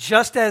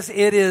 Just as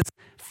it is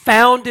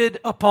founded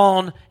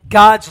upon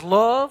God's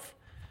love,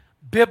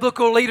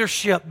 biblical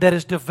leadership that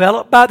is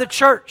developed by the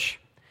church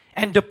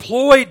and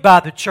deployed by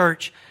the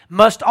church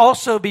must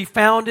also be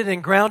founded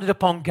and grounded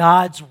upon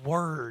God's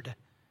Word.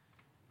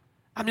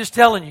 I'm just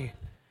telling you,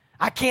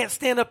 I can't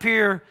stand up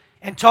here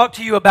and talk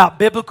to you about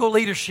biblical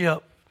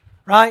leadership,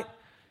 right,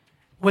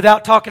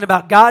 without talking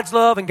about God's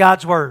love and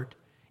God's Word.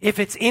 If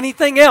it's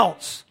anything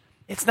else,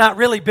 it's not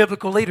really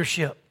biblical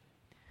leadership.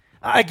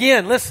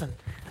 Again, listen,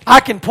 I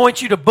can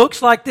point you to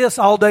books like this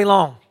all day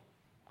long.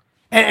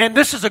 And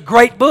this is a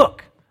great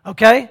book,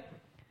 okay?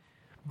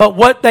 But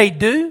what they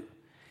do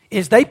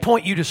is they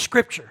point you to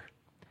Scripture.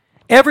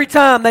 Every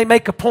time they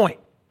make a point.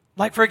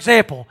 Like, for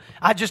example,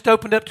 I just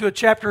opened up to a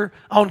chapter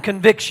on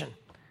conviction.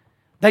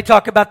 They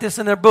talk about this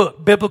in their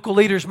book. Biblical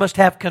leaders must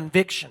have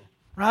conviction,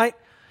 right?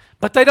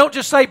 But they don't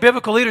just say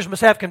biblical leaders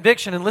must have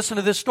conviction and listen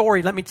to this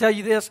story. Let me tell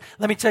you this.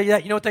 Let me tell you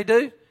that. You know what they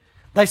do?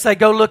 They say,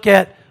 go look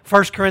at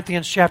 1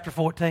 Corinthians chapter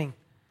 14.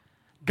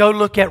 Go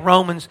look at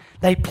Romans.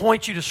 They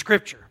point you to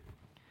Scripture.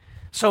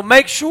 So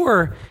make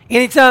sure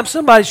anytime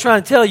somebody's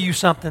trying to tell you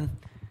something,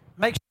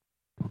 make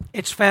sure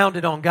it's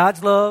founded on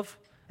God's love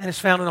and it's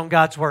founded on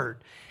God's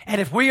Word. And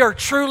if we are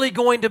truly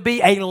going to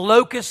be a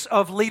locus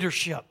of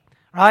leadership,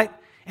 right?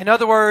 In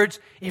other words,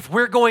 if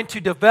we're going to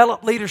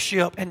develop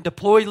leadership and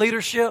deploy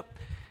leadership,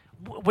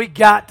 we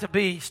got to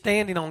be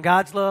standing on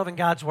God's love and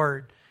God's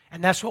Word.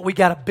 And that's what we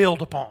got to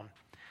build upon.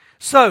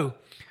 So,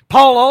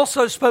 Paul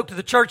also spoke to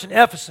the church in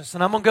Ephesus.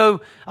 And I'm going to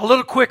go a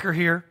little quicker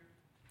here.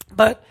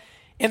 But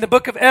in the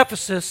book of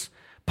Ephesus,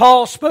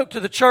 Paul spoke to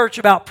the church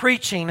about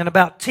preaching and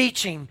about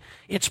teaching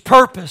its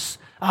purpose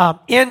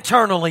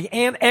internally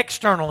and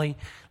externally.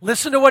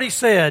 Listen to what he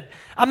said.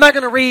 I'm not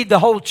going to read the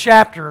whole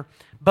chapter,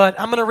 but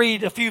I'm going to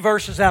read a few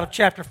verses out of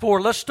chapter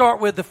 4. Let's start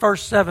with the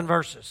first 7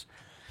 verses.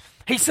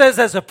 He says,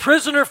 as a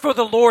prisoner for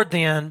the Lord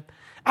then,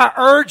 I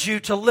urge you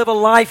to live a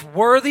life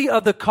worthy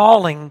of the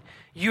calling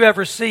you have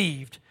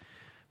received.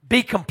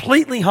 Be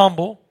completely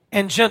humble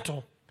and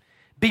gentle.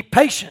 Be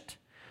patient,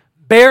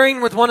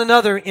 bearing with one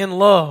another in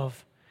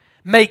love.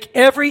 Make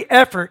every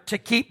effort to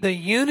keep the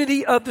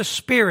unity of the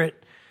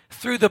Spirit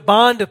through the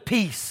bond of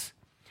peace.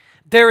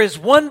 There is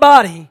one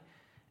body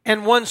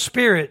and one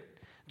Spirit,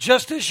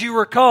 just as you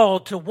were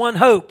called to one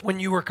hope when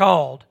you were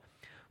called.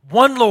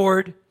 One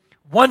Lord,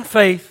 one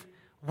faith,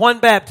 one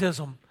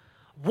baptism,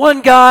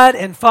 one God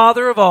and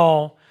Father of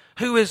all,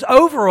 who is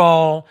over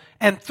all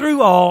and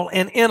through all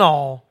and in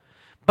all.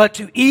 But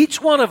to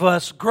each one of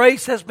us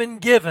grace has been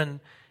given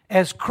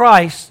as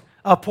Christ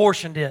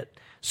apportioned it.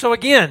 So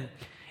again,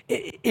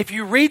 if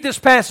you read this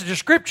passage of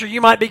Scripture,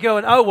 you might be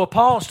going, oh, well,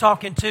 Paul's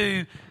talking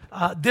to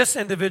this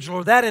individual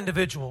or that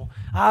individual.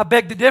 I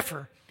beg to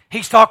differ.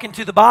 He's talking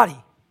to the body.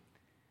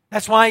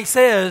 That's why he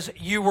says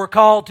you were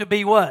called to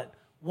be what?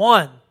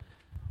 One,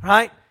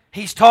 right?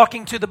 He's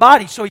talking to the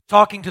body, so he's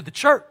talking to the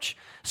church.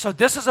 So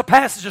this is a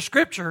passage of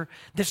Scripture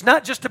that's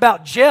not just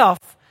about Jeff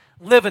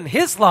living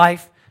his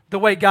life the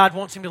way God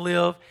wants him to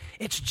live.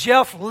 It's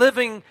Jeff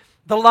living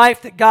the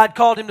life that God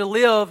called him to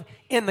live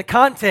in the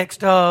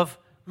context of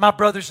my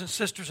brothers and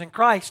sisters in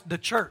Christ, the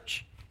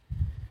church.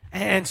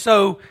 And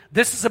so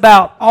this is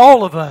about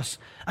all of us.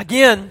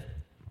 Again,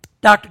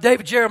 Dr.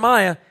 David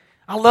Jeremiah,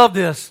 I love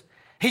this.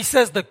 He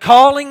says the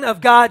calling of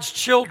God's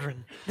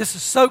children. This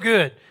is so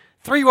good.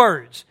 3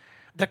 words.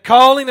 The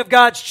calling of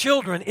God's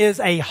children is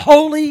a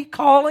holy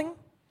calling.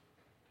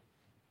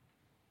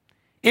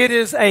 It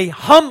is a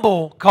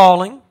humble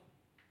calling.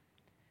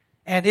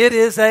 And it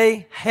is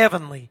a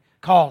heavenly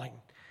calling.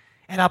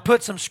 And I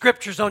put some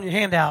scriptures on your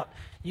handout.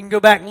 You can go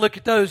back and look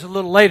at those a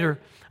little later.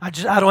 I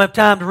don't have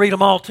time to read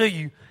them all to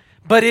you.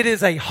 But it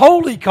is a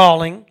holy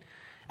calling,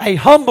 a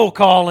humble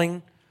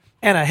calling,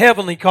 and a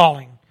heavenly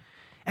calling.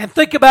 And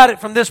think about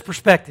it from this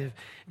perspective.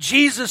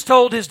 Jesus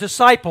told his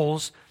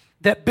disciples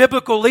that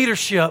biblical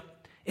leadership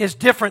is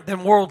different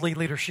than worldly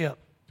leadership.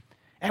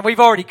 And we've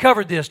already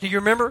covered this. Do you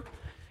remember?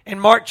 In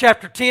Mark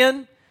chapter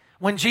 10,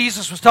 when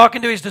Jesus was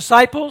talking to his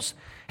disciples,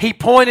 he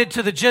pointed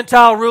to the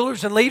Gentile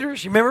rulers and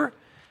leaders. You remember?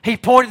 He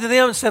pointed to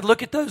them and said,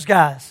 look at those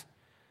guys.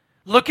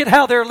 Look at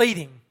how they're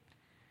leading.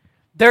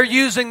 They're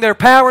using their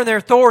power and their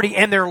authority,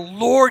 and they're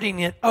lording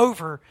it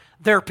over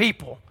their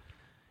people.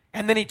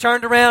 And then he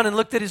turned around and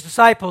looked at his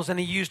disciples, and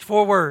he used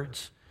 4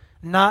 words.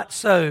 Not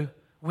so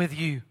with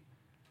you.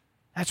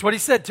 That's what he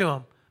said to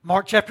them.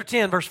 Mark chapter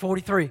 10, verse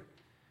 43.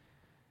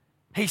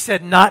 He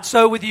said, not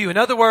so with you. In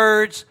other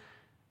words,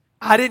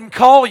 I didn't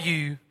call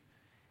you.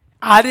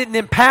 I didn't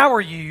empower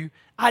you.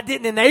 I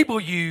didn't enable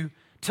you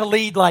to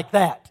lead like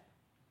that.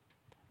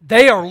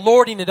 They are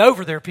lording it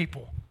over their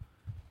people.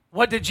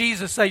 What did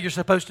Jesus say you're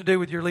supposed to do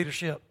with your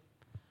leadership?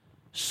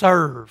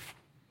 Serve.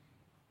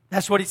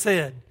 That's what he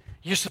said.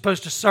 You're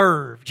supposed to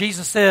serve.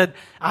 Jesus said,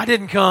 I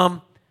didn't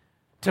come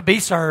to be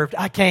served.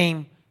 I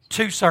came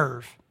to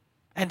serve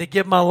and to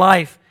give my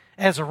life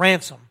as a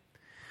ransom.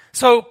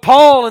 So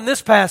Paul in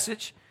this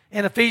passage,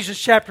 in Ephesians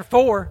chapter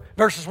 4,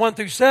 verses 1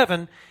 through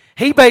 7,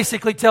 he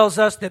basically tells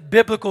us that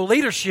biblical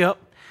leadership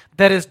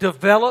that is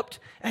developed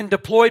and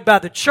deployed by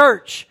the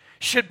church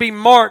should be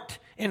marked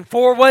in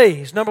 4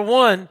 ways. Number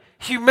 1,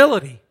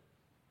 humility.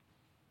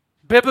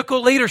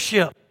 Biblical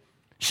leadership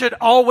should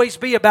always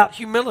be about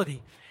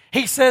humility.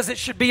 He says it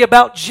should be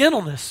about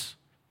gentleness.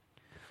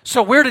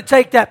 So we're to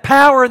take that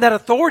power and that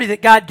authority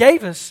that God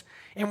gave us,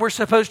 and we're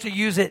supposed to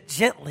use it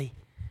gently.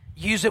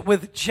 Use it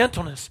with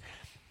gentleness.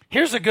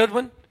 Here's a good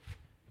one.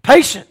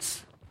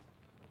 Patience.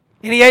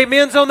 Any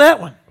amens on that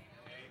one?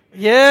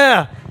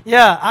 Yeah.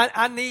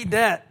 I need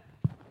that.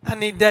 I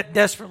need that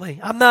desperately.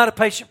 I'm not a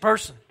patient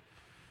person,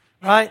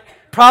 right?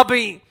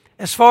 Probably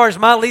as far as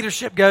my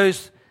leadership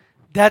goes,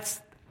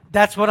 that's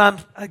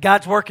what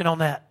God's working on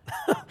that.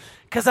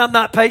 Because I'm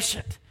not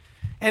patient.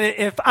 And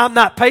if I'm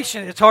not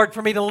patient, it's hard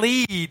for me to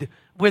lead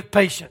with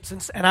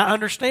patience. And I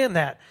understand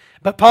that.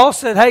 But Paul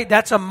said, hey,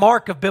 that's a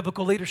mark of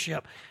biblical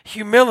leadership.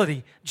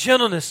 Humility,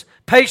 gentleness,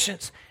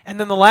 patience, and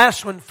then the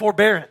last one,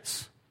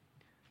 forbearance.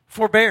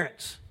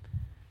 Forbearance.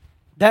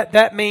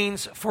 That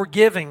means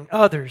forgiving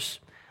others.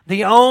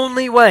 The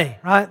only way,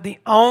 right? The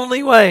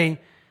only way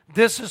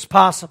this is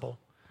possible,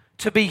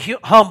 to be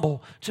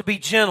humble, to be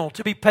gentle,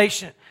 to be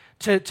patient,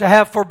 to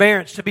have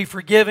forbearance, to be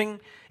forgiving,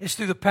 is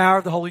through the power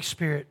of the Holy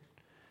Spirit.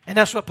 And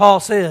that's what Paul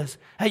says.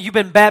 Hey, you've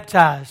been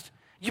baptized.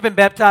 You've been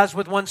baptized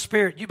with one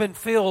Spirit. You've been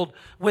filled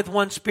with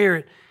one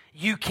Spirit.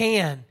 You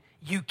can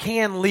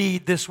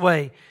lead this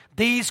way.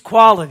 These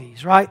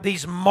qualities, right?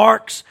 These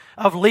marks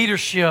of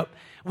leadership,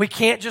 we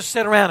can't just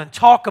sit around and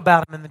talk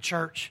about them in the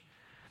church.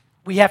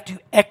 We have to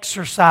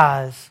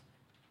exercise.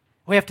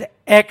 We have to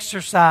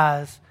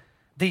exercise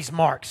these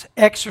marks,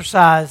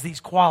 exercise these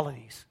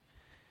qualities.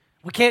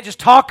 We can't just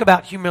talk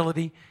about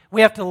humility.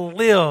 We have to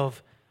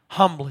live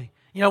humbly.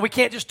 We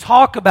can't just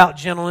talk about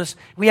gentleness.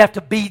 We have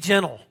to be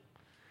gentle.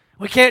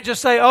 We can't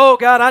just say, oh,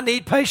 God, I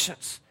need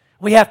patience.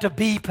 We have to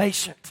be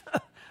patient.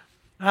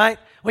 Right?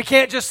 We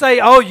can't just say,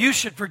 oh, you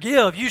should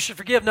forgive. You should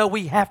forgive. No,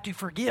 we have to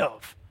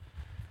forgive.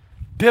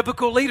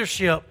 Biblical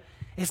leadership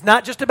is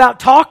not just about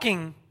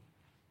talking.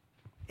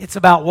 It's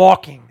about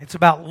walking. It's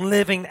about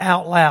living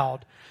out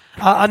loud.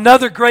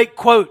 Another great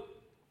quote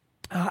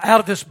out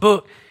of this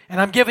book,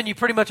 and I'm giving you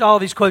pretty much all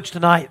of these quotes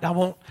tonight. I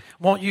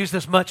won't use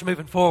this much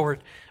moving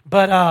forward.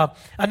 But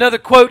another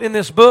quote in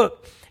this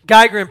book,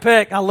 Geiger and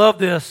Peck, I love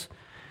this.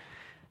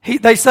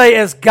 They say,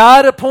 as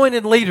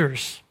God-appointed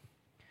leaders,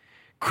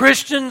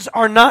 Christians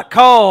are not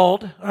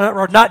called,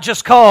 or not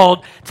just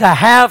called, to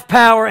have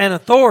power and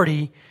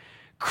authority.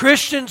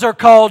 Christians are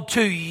called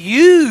to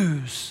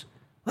use,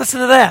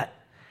 listen to that,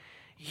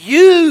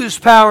 use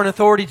power and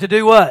authority to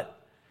do what?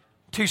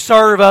 To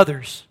serve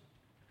others.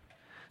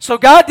 So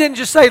God didn't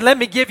just say, let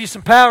me give you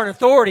some power and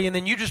authority, and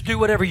then you just do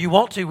whatever you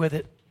want to with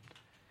it.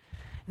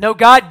 No,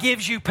 God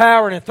gives you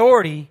power and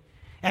authority,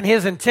 and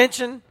His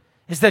intention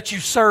is that you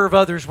serve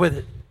others with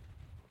it.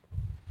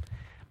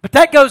 But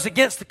that goes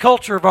against the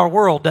culture of our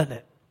world, doesn't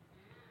it?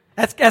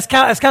 That's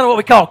kind of what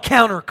we call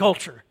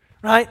counterculture,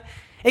 right?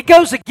 It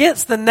goes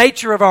against the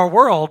nature of our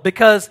world,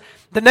 because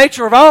the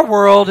nature of our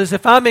world is,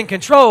 if I'm in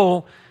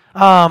control,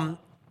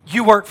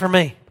 you work for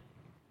me.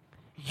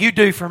 You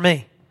do for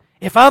me.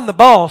 If I'm the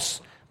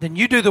boss, then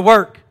you do the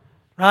work,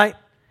 right?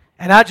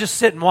 And I just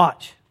sit and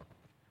watch.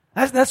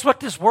 That's what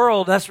this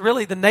world, that's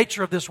really the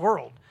nature of this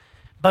world.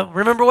 But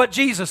remember what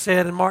Jesus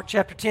said in Mark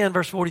chapter 10,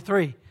 verse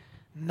 43.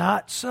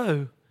 Not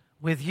so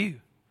with you.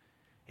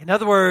 In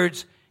other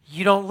words,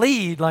 you don't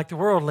lead like the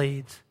world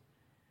leads.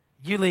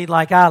 You lead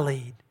like I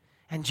lead.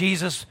 And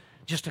Jesus,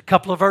 just a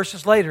couple of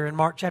verses later in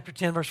Mark chapter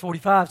 10, verse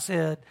 45,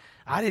 said,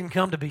 I didn't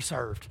come to be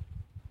served.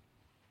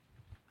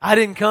 I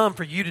didn't come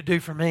for you to do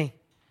for me.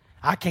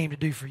 I came to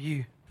do for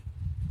you.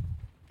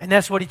 And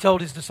that's what He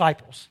told His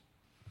disciples.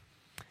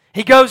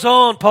 He goes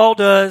on, Paul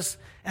does,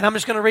 and I'm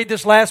just going to read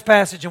this last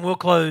passage and we'll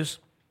close.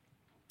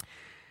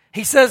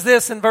 He says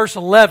this in verse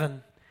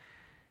 11.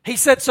 He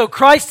said, so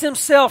Christ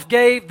Himself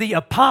gave the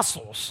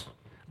apostles,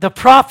 the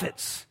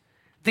prophets,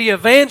 the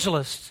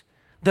evangelists,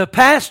 the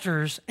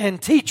pastors,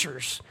 and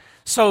teachers.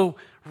 So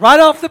right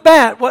off the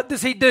bat, what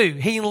does He do?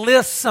 He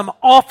lists some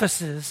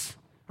offices,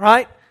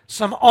 right?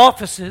 Some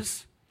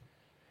offices.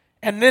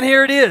 And then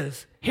here it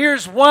is.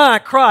 Here's why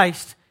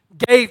Christ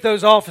gave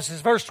those offices.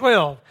 Verse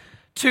 12.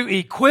 To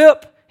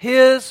equip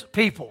His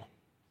people.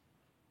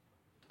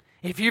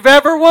 If you've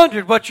ever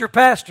wondered what your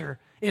pastor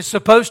is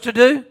supposed to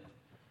do,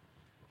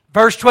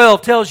 verse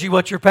 12 tells you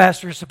what your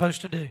pastor is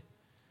supposed to do.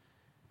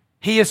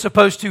 He is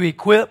supposed to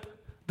equip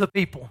the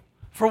people.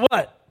 For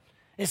what?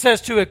 It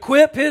says to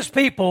equip His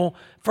people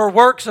for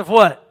works of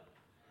what?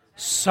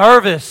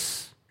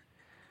 Service.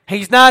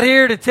 He's not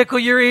here to tickle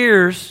your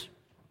ears.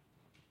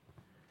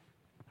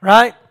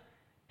 Right?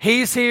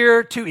 He's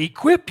here to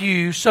equip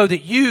you so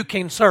that you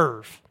can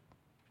serve.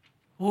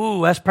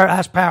 Ooh, that's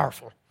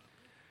powerful.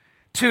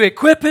 To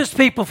equip His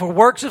people for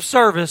works of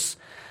service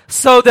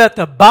so that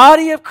the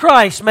body of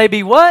Christ may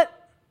be what?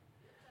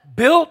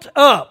 Built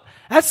up.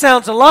 That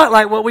sounds a lot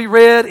like what we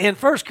read in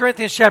 1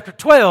 Corinthians chapter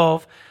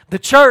 12. The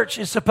church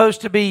is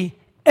supposed to be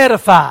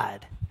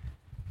edified.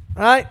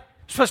 Right?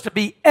 It's supposed to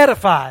be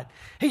edified.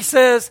 He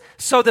says,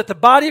 so that the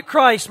body of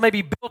Christ may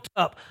be built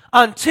up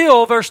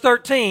until, verse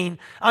 13,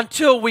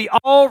 until we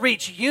all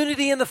reach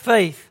unity in the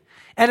faith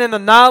and in the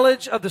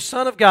knowledge of the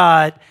Son of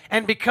God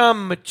and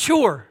become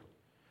mature,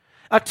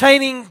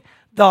 attaining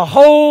the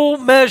whole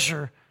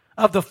measure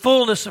of the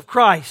fullness of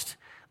Christ.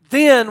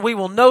 Then we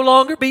will no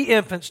longer be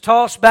infants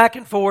tossed back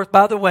and forth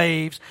by the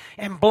waves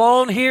and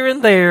blown here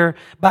and there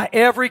by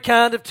every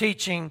kind of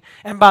teaching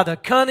and by the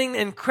cunning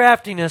and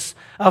craftiness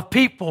of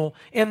people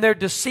in their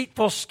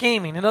deceitful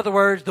scheming. In other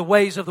words, the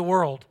ways of the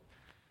world,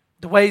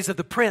 the ways of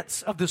the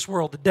prince of this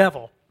world, the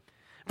devil.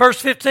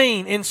 Verse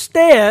 15,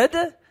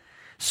 instead,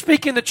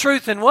 speaking the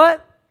truth in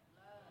what?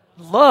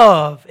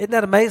 Love. Isn't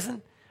that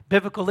amazing?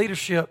 Biblical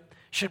leadership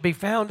should be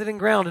founded and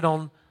grounded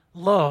on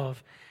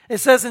love. It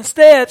says,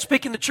 instead,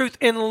 speaking the truth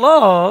in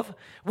love,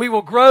 we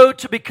will grow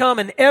to become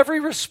in every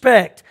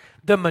respect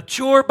the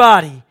mature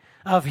body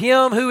of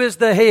Him who is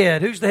the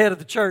head. Who's the head of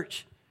the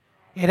church?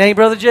 It ain't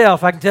Brother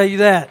Jeff, I can tell you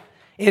that.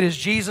 It is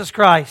Jesus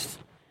Christ.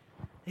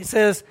 He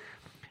says,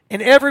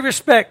 in every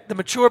respect, the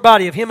mature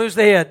body of Him who's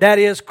the head, that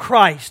is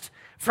Christ.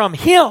 From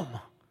Him,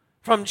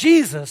 from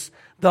Jesus,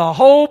 the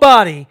whole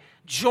body,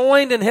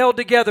 joined and held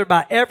together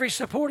by every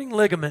supporting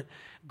ligament,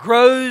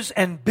 grows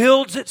and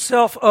builds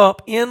itself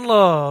up in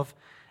love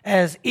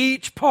as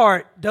each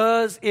part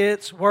does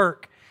its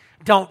work.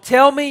 Don't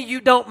tell me you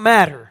don't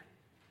matter.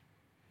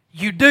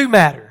 You do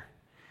matter.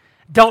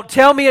 Don't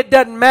tell me it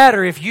doesn't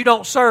matter if you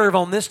don't serve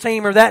on this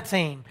team or that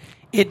team.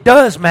 It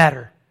does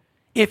matter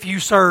if you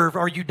serve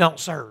or you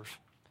don't serve.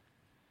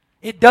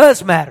 It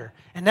does matter.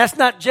 And that's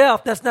not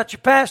Jeff, that's not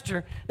your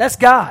pastor, that's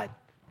God.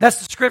 That's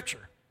the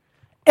Scripture.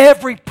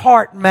 Every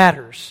part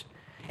matters.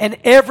 And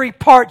every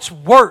part's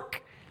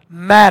work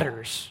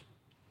matters.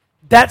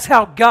 That's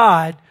how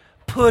God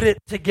put it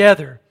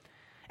together.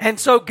 And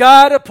so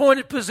God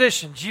appointed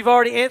positions. You've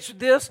already answered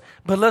this,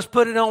 but let's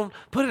put it on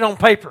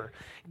paper.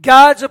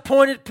 God's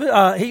appointed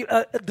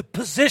the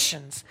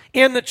positions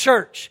in the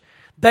church.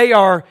 They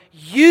are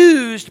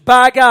used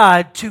by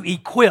God to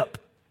equip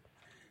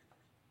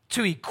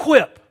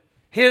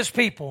His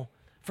people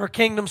for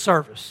kingdom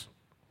service.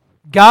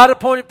 God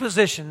appointed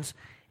positions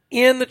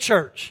in the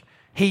church.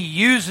 He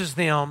uses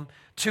them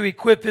to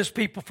equip His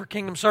people for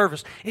kingdom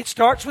service. It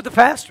starts with the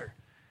pastor.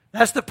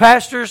 That's the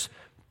pastor's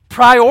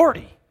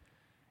priority,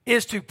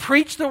 is to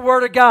preach the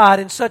Word of God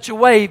in such a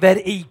way that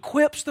it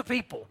equips the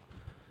people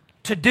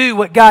to do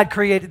what God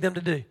created them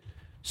to do,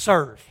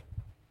 serve.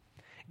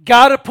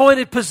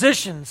 God-appointed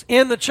positions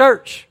in the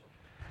church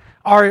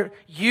are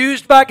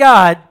used by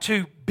God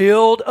to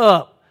build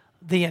up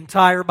the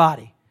entire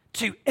body,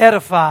 to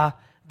edify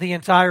the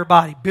entire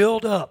body,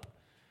 build up.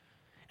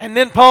 And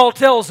then Paul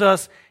tells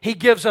us, he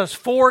gives us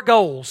 4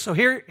 goals. So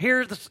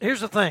here's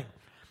the thing.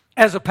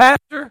 As a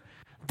pastor,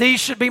 these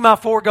should be my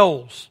 4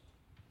 goals.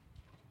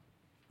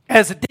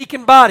 As a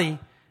deacon body,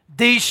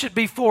 these should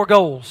be 4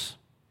 goals.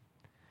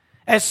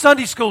 As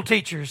Sunday school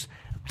teachers,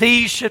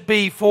 these should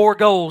be 4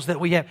 goals that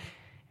we have.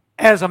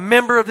 As a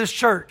member of this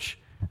church,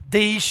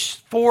 these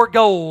 4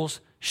 goals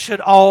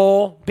should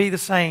all be the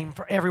same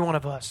for every one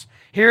of us.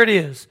 Here it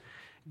is.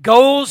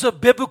 Goals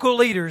of biblical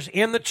leaders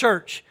in the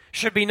church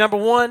should be, number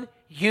 1,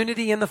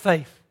 unity in the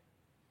faith.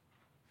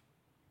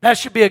 That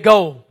should be a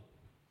goal.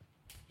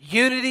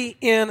 Unity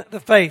in the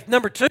faith.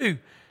 Number 2,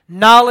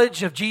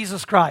 knowledge of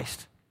Jesus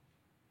Christ.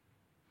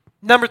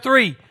 Number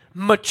 3,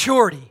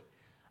 maturity.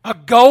 A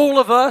goal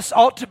of us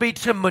ought to be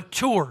to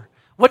mature.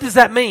 What does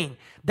that mean?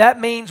 That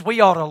means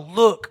we ought to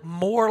look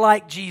more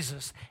like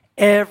Jesus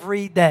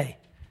every day.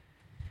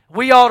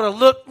 We ought to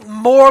look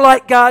more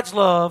like God's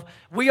love.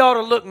 We ought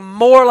to look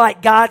more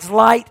like God's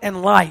light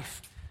and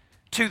life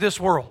to this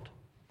world.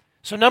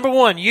 So number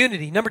 1,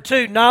 unity. Number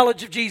 2,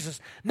 knowledge of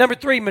Jesus. Number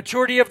 3,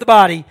 maturity of the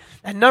body.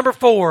 And number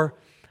 4,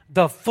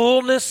 the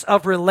fullness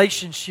of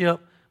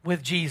relationship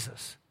with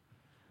Jesus.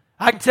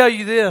 I can tell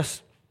you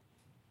this.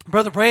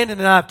 Brother Brandon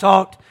and I have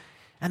talked,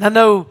 and I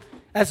know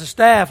as a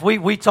staff,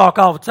 we talk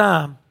all the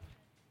time.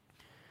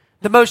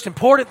 The most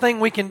important thing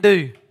we can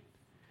do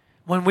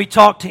when we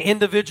talk to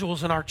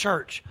individuals in our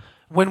church,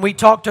 when we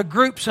talk to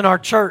groups in our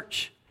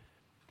church,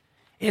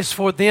 is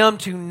for them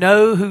to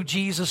know who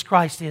Jesus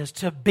Christ is,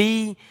 to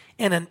be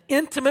in an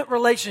intimate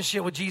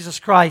relationship with Jesus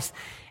Christ.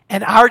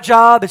 And our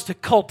job is to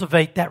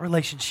cultivate that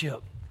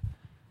relationship.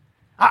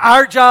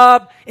 Our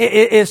job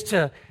is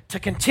to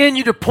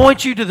continue to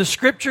point you to the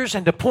Scriptures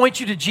and to point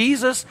you to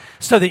Jesus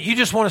so that you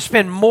just want to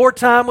spend more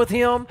time with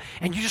Him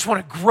and you just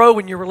want to grow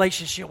in your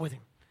relationship with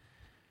Him.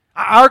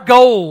 Our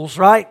goals,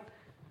 right,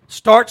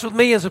 starts with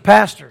me as a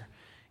pastor.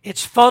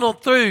 It's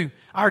funneled through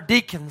our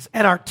deacons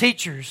and our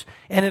teachers,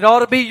 and it ought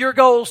to be your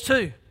goals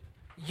too.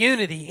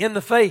 Unity in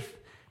the faith,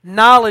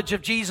 knowledge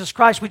of Jesus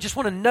Christ. We just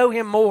want to know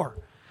Him more.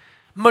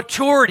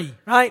 Maturity,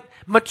 right?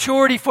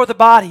 Maturity for the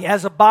body.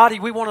 As a body,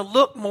 we want to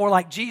look more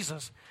like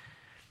Jesus.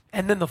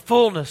 And then the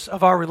fullness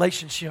of our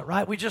relationship,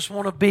 right? We just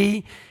want to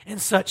be in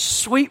such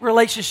sweet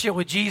relationship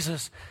with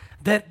Jesus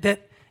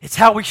that it's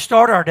how we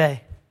start our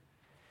day.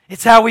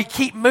 It's how we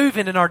keep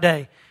moving in our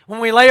day.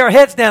 When we lay our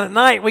heads down at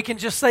night, we can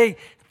just say,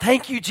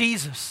 thank you,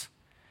 Jesus.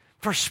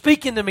 for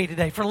speaking to me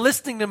today, for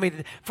listening to me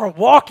today, for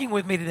walking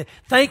with me today.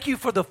 Thank you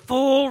for the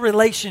full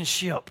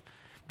relationship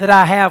that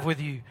I have with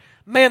you.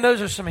 Man,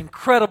 those are some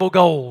incredible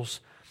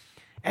goals.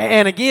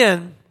 And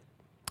again,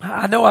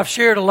 I know I've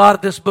shared a lot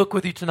of this book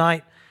with you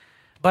tonight,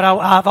 but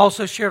I've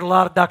also shared a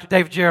lot of Dr.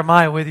 David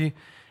Jeremiah with you.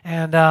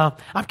 And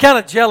I'm kind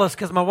of jealous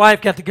because my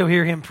wife got to go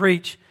hear him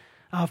preach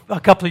a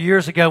couple of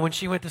years ago when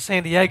she went to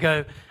San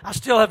Diego. I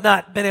still have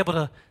not been able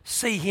to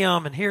see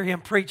him and hear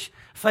him preach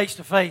face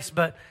to face,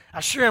 but I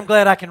sure am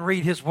glad I can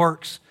read his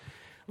works.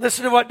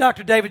 Listen to what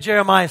Dr. David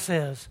Jeremiah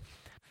says.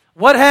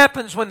 What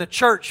happens when the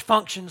church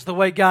functions the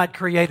way God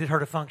created her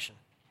to function?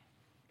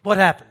 What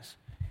happens?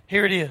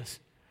 Here it is.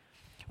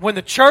 When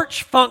the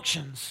church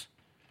functions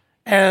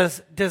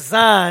as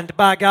designed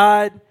by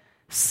God,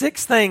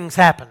 6 things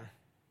happen.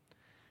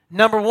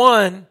 Number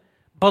 1,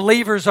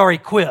 believers are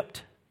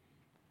equipped.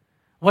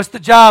 What's the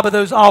job of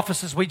those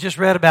offices we just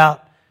read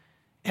about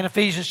in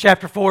Ephesians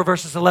chapter 4,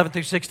 verses 11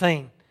 through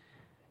 16?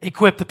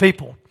 Equip the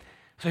people.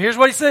 So here's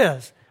what he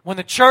says. When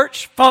the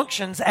church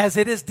functions as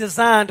it is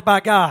designed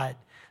by God,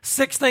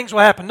 6 things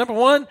will happen. Number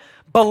 1,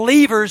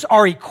 believers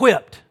are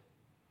equipped.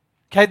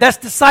 Okay, that's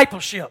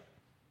discipleship.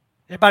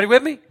 Everybody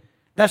with me?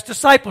 That's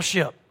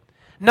discipleship.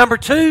 Number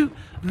 2,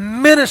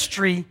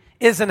 ministry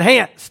is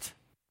enhanced.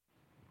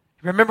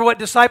 Remember what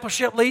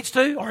discipleship leads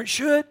to, or it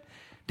should?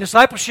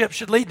 Discipleship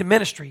should lead to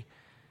ministry.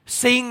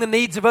 Seeing the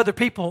needs of other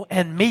people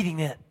and meeting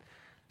it.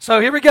 So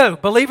here we go.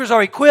 Believers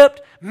are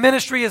equipped.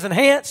 Ministry is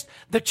enhanced.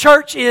 The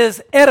church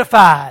is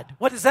edified.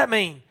 What does that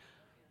mean?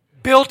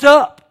 Built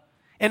up.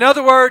 In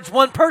other words,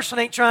 one person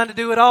ain't trying to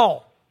do it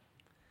all.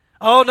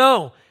 Oh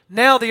no.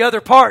 Now the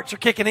other parts are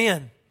kicking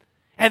in.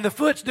 And the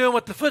foot's doing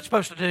what the foot's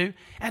supposed to do.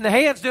 And the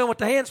hand's doing what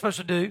the hand's supposed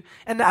to do.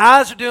 And the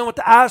eyes are doing what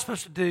the eye's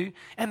supposed to do.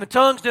 And the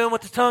tongue's doing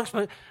what the tongue's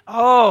supposed to do.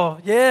 Oh,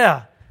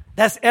 yeah.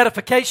 That's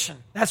edification.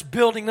 That's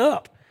building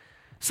up.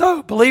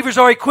 So, believers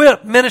are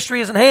equipped. Ministry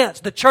is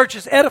enhanced. The church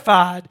is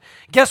edified.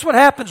 Guess what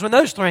happens when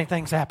those 3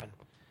 things happen?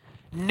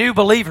 New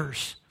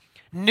believers.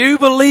 New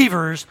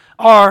believers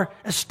are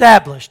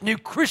established. New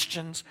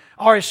Christians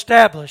are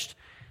established.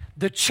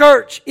 The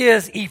church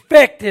is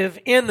effective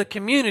in the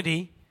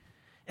community.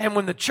 And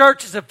when the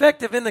church is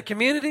effective in the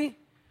community,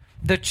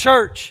 the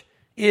church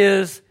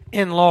is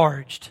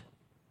enlarged.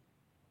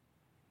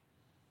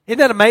 Isn't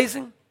that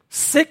amazing?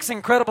 6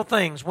 incredible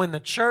things when the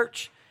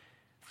church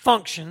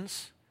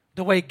functions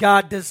the way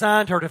God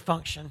designed her to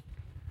function.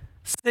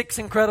 6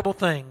 incredible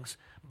things.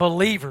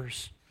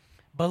 Believers.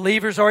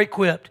 Believers are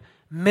equipped.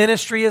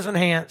 Ministry is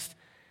enhanced.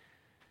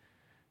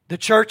 The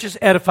church is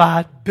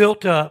edified,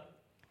 built up.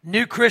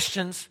 New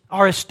Christians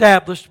are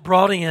established,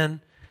 brought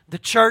in. The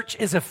church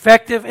is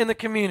effective in the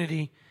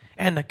community.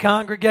 And the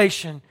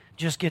congregation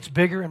just gets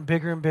bigger and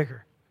bigger and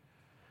bigger.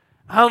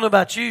 I don't know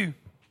about you,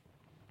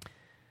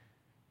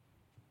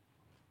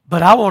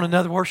 but I want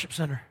another worship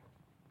center.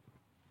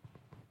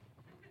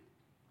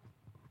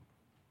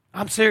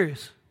 I'm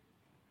serious.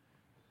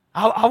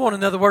 I want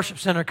another worship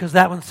center because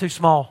that one's too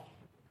small.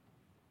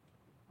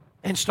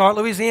 In Start,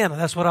 Louisiana,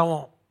 that's what I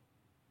want.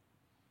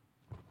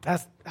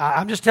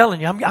 I'm just telling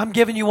you, I'm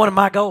giving you one of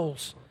my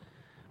goals.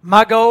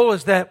 My goal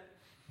is that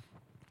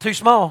too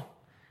small.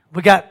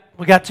 We got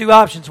 2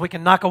 options. We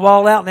can knock a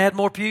wall out and add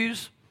more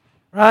pews,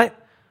 right?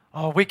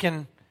 Or we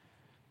can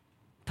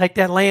take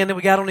that land that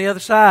we got on the other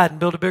side and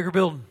build a bigger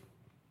building.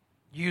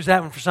 Use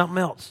that one for something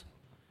else.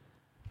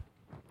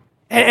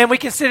 And we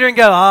can sit here and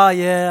go, oh,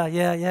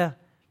 yeah.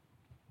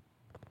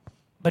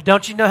 But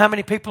don't you know how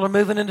many people are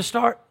moving into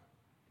Start?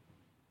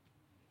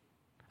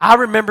 I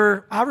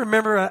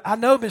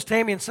know Miss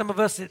Tammy and some of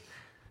us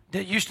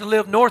that used to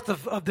live north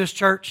of this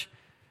church,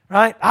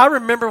 right? I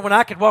remember when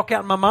I could walk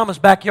out in my mama's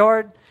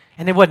backyard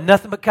and there wasn't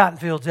nothing but cotton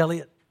fields,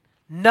 Elliot.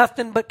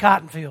 Nothing but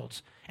cotton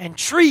fields and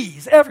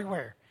trees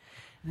everywhere.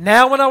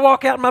 Now when I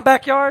walk out in my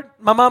backyard,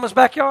 my mama's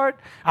backyard,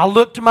 I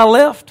look to my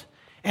left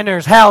and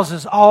there's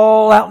houses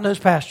all out in those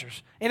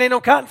pastures. It ain't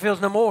no cotton fields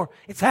no more.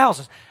 It's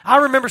houses. I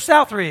remember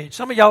Southridge.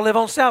 Some of y'all live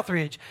on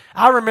Southridge.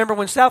 I remember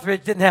when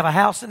Southridge didn't have a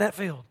house in that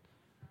field.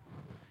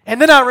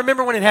 And then I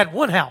remember when it had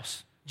one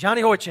house,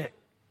 Johnny Hoycheck,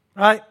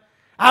 right?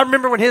 I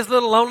remember when his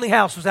little lonely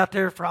house was out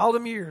there for all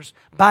them years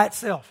by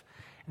itself.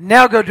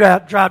 Now go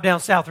drive down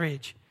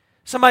Southridge.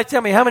 Somebody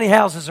tell me how many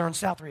houses are in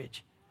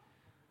Southridge?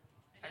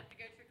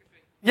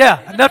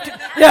 Yeah,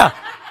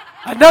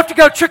 enough to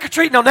go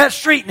trick-or-treating on that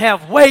street and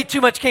have way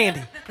too much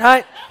candy,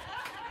 right?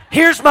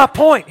 Here's my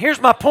point.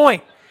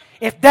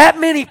 If that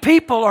many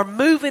people are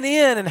moving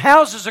in and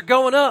houses are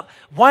going up,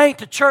 why ain't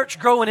the church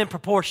growing in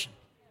proportion?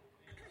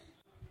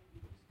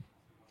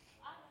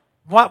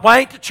 Why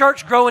ain't the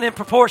church growing in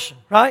proportion,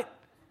 right?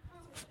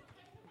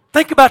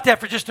 Think about that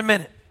for just a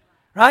minute,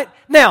 right?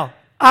 Now,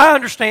 I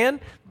understand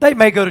they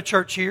may go to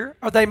church here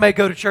or they may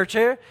go to church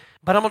there,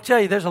 but I'm going to tell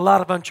you there's a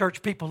lot of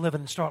unchurched people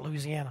living in Start,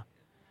 Louisiana.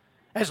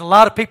 There's a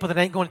lot of people that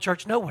ain't going to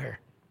church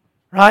nowhere,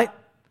 right?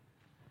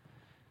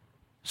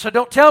 So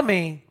don't tell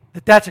me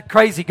that that's a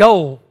crazy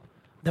goal,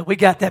 that we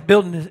got that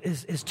building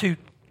is too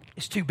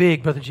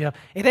big, Brother Jeff.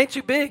 It ain't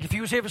too big. If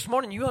you was here this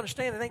morning, you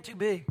understand it ain't too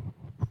big,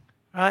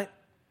 right?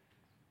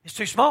 It's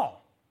too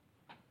small.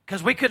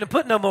 Because we couldn't have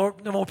put no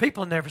more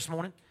people in there this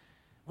morning.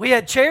 We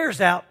had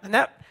chairs out, and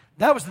that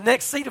was the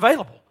next seat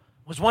available,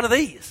 was one of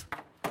these,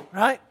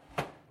 right?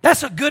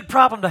 That's a good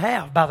problem to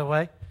have, by the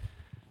way.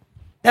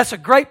 That's a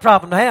great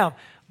problem to have.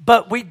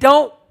 But we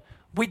don't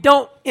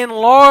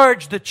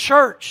enlarge the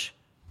church,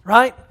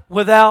 right,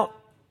 without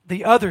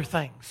the other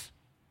things.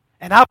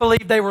 And I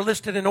believe they were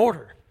listed in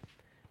order.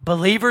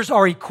 Believers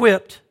are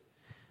equipped.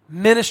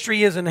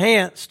 Ministry is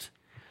enhanced.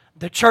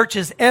 The church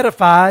is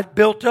edified,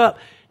 built up.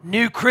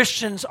 New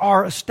Christians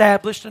are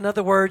established. In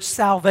other words,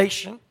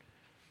 salvation.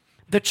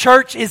 The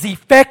church is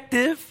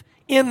effective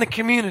in the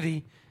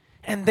community,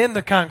 and then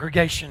the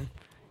congregation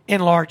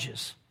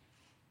enlarges.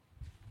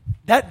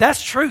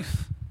 That's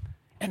truth.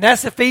 And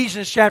that's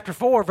Ephesians chapter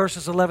 4,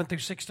 verses 11 through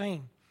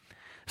 16.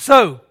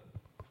 So,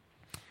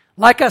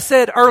 like I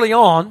said early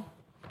on,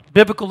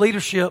 biblical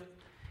leadership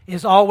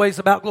is always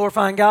about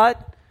glorifying God.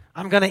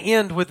 I'm going to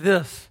end with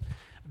this.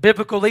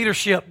 Biblical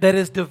leadership that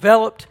is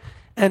developed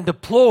and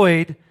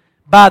deployed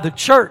by the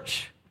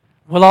church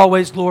will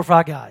always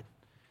glorify God.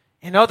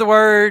 In other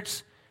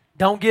words,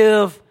 don't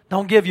give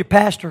your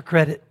pastor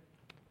credit,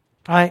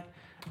 right?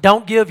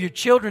 Don't give your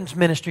children's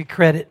ministry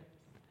credit.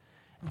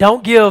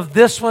 Don't give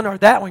this one or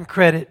that one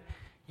credit.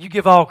 You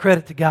give all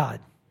credit to God.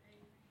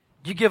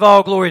 You give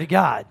all glory to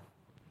God.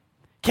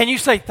 Can you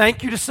say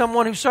thank you to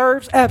someone who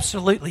serves?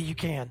 Absolutely you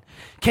can.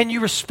 Can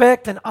you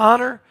respect and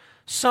honor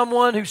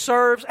someone who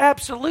serves?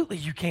 Absolutely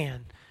you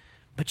can.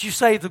 But you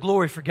save the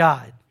glory for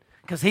God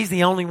because He's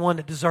the only one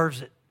that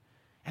deserves it.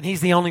 And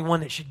He's the only one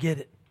that should get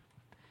it.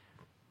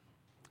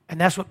 And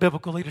that's what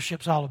biblical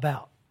leadership's all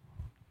about.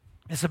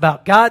 It's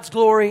about God's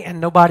glory and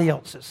nobody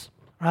else's,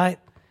 right?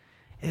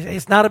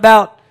 It's not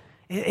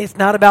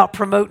about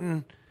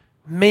promoting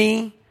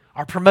me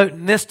or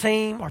promoting this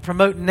team or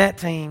promoting that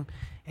team.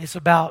 It's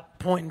about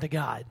pointing to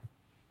God.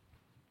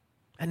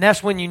 And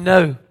that's when you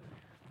know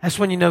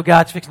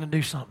God's fixing to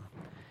do something.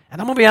 And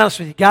I'm going to be honest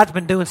with you, God's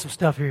been doing some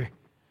stuff here.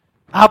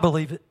 I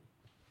believe it.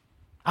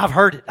 I've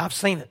heard it. I've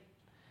seen it.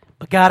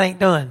 But God ain't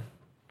done.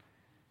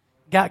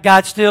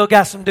 God still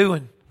got some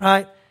doing,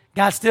 right?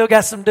 God still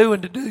got some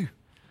doing to do.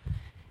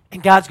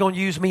 And God's going to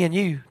use me and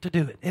you to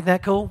do it. Isn't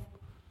that cool?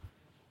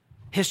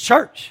 His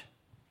church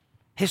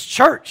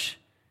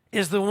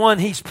is the one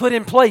He's put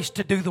in place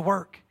to do the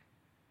work.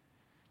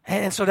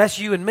 And so that's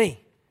you and me.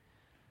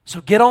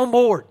 So get on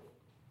board.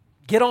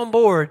 Get on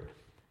board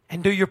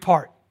and do your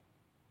part.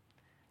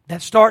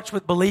 That starts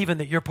with believing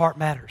that your part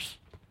matters.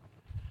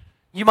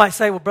 You might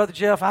say, well, Brother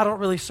Jeff, I don't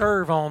really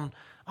serve on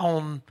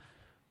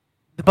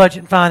the budget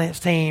and finance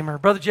team. Or,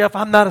 Brother Jeff,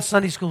 I'm not a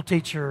Sunday school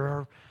teacher.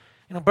 Or,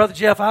 Brother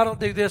Jeff, I don't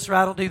do this or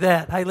I don't do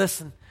that. Hey,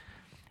 listen,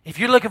 if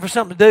you're looking for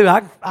something to do, I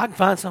can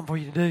find something for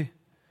you to do.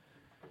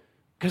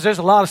 Because there's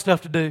a lot of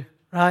stuff to do,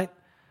 right?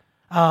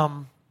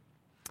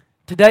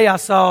 Today I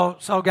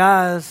saw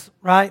guys,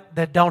 right,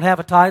 that don't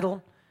have a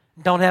title,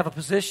 don't have a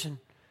position.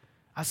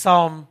 I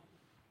saw them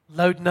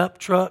loading up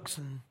trucks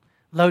and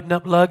loading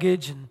up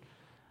luggage, and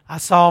I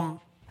saw them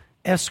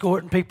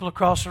escorting people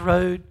across the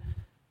road,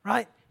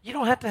 right? You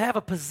don't have to have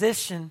a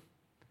position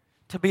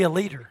to be a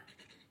leader,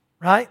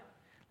 right?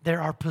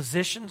 There are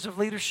positions of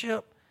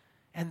leadership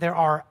and there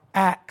are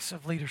acts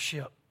of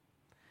leadership.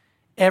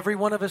 Every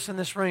one of us in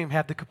this room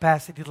have the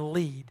capacity to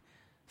lead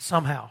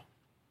somehow.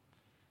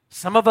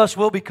 Some of us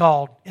will be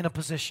called in a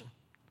position,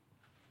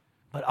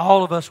 but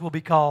all of us will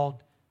be called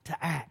to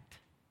act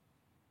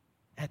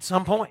at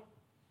some point.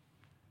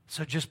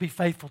 So just be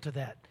faithful to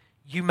that.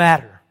 You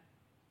matter.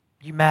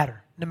 You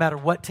matter. No matter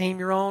what team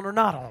you're on or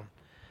not on.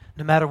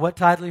 No matter what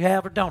title you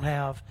have or don't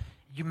have,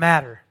 you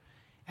matter.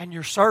 And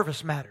your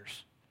service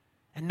matters.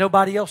 And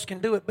nobody else can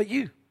do it but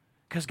you.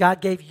 Because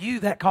God gave you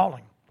that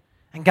calling.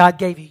 And God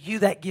gave you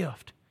that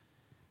gift.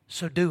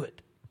 So do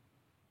it.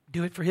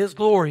 Do it for His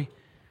glory.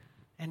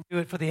 And do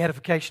it for the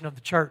edification of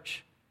the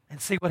church.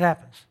 And see what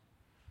happens.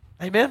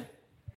 Amen?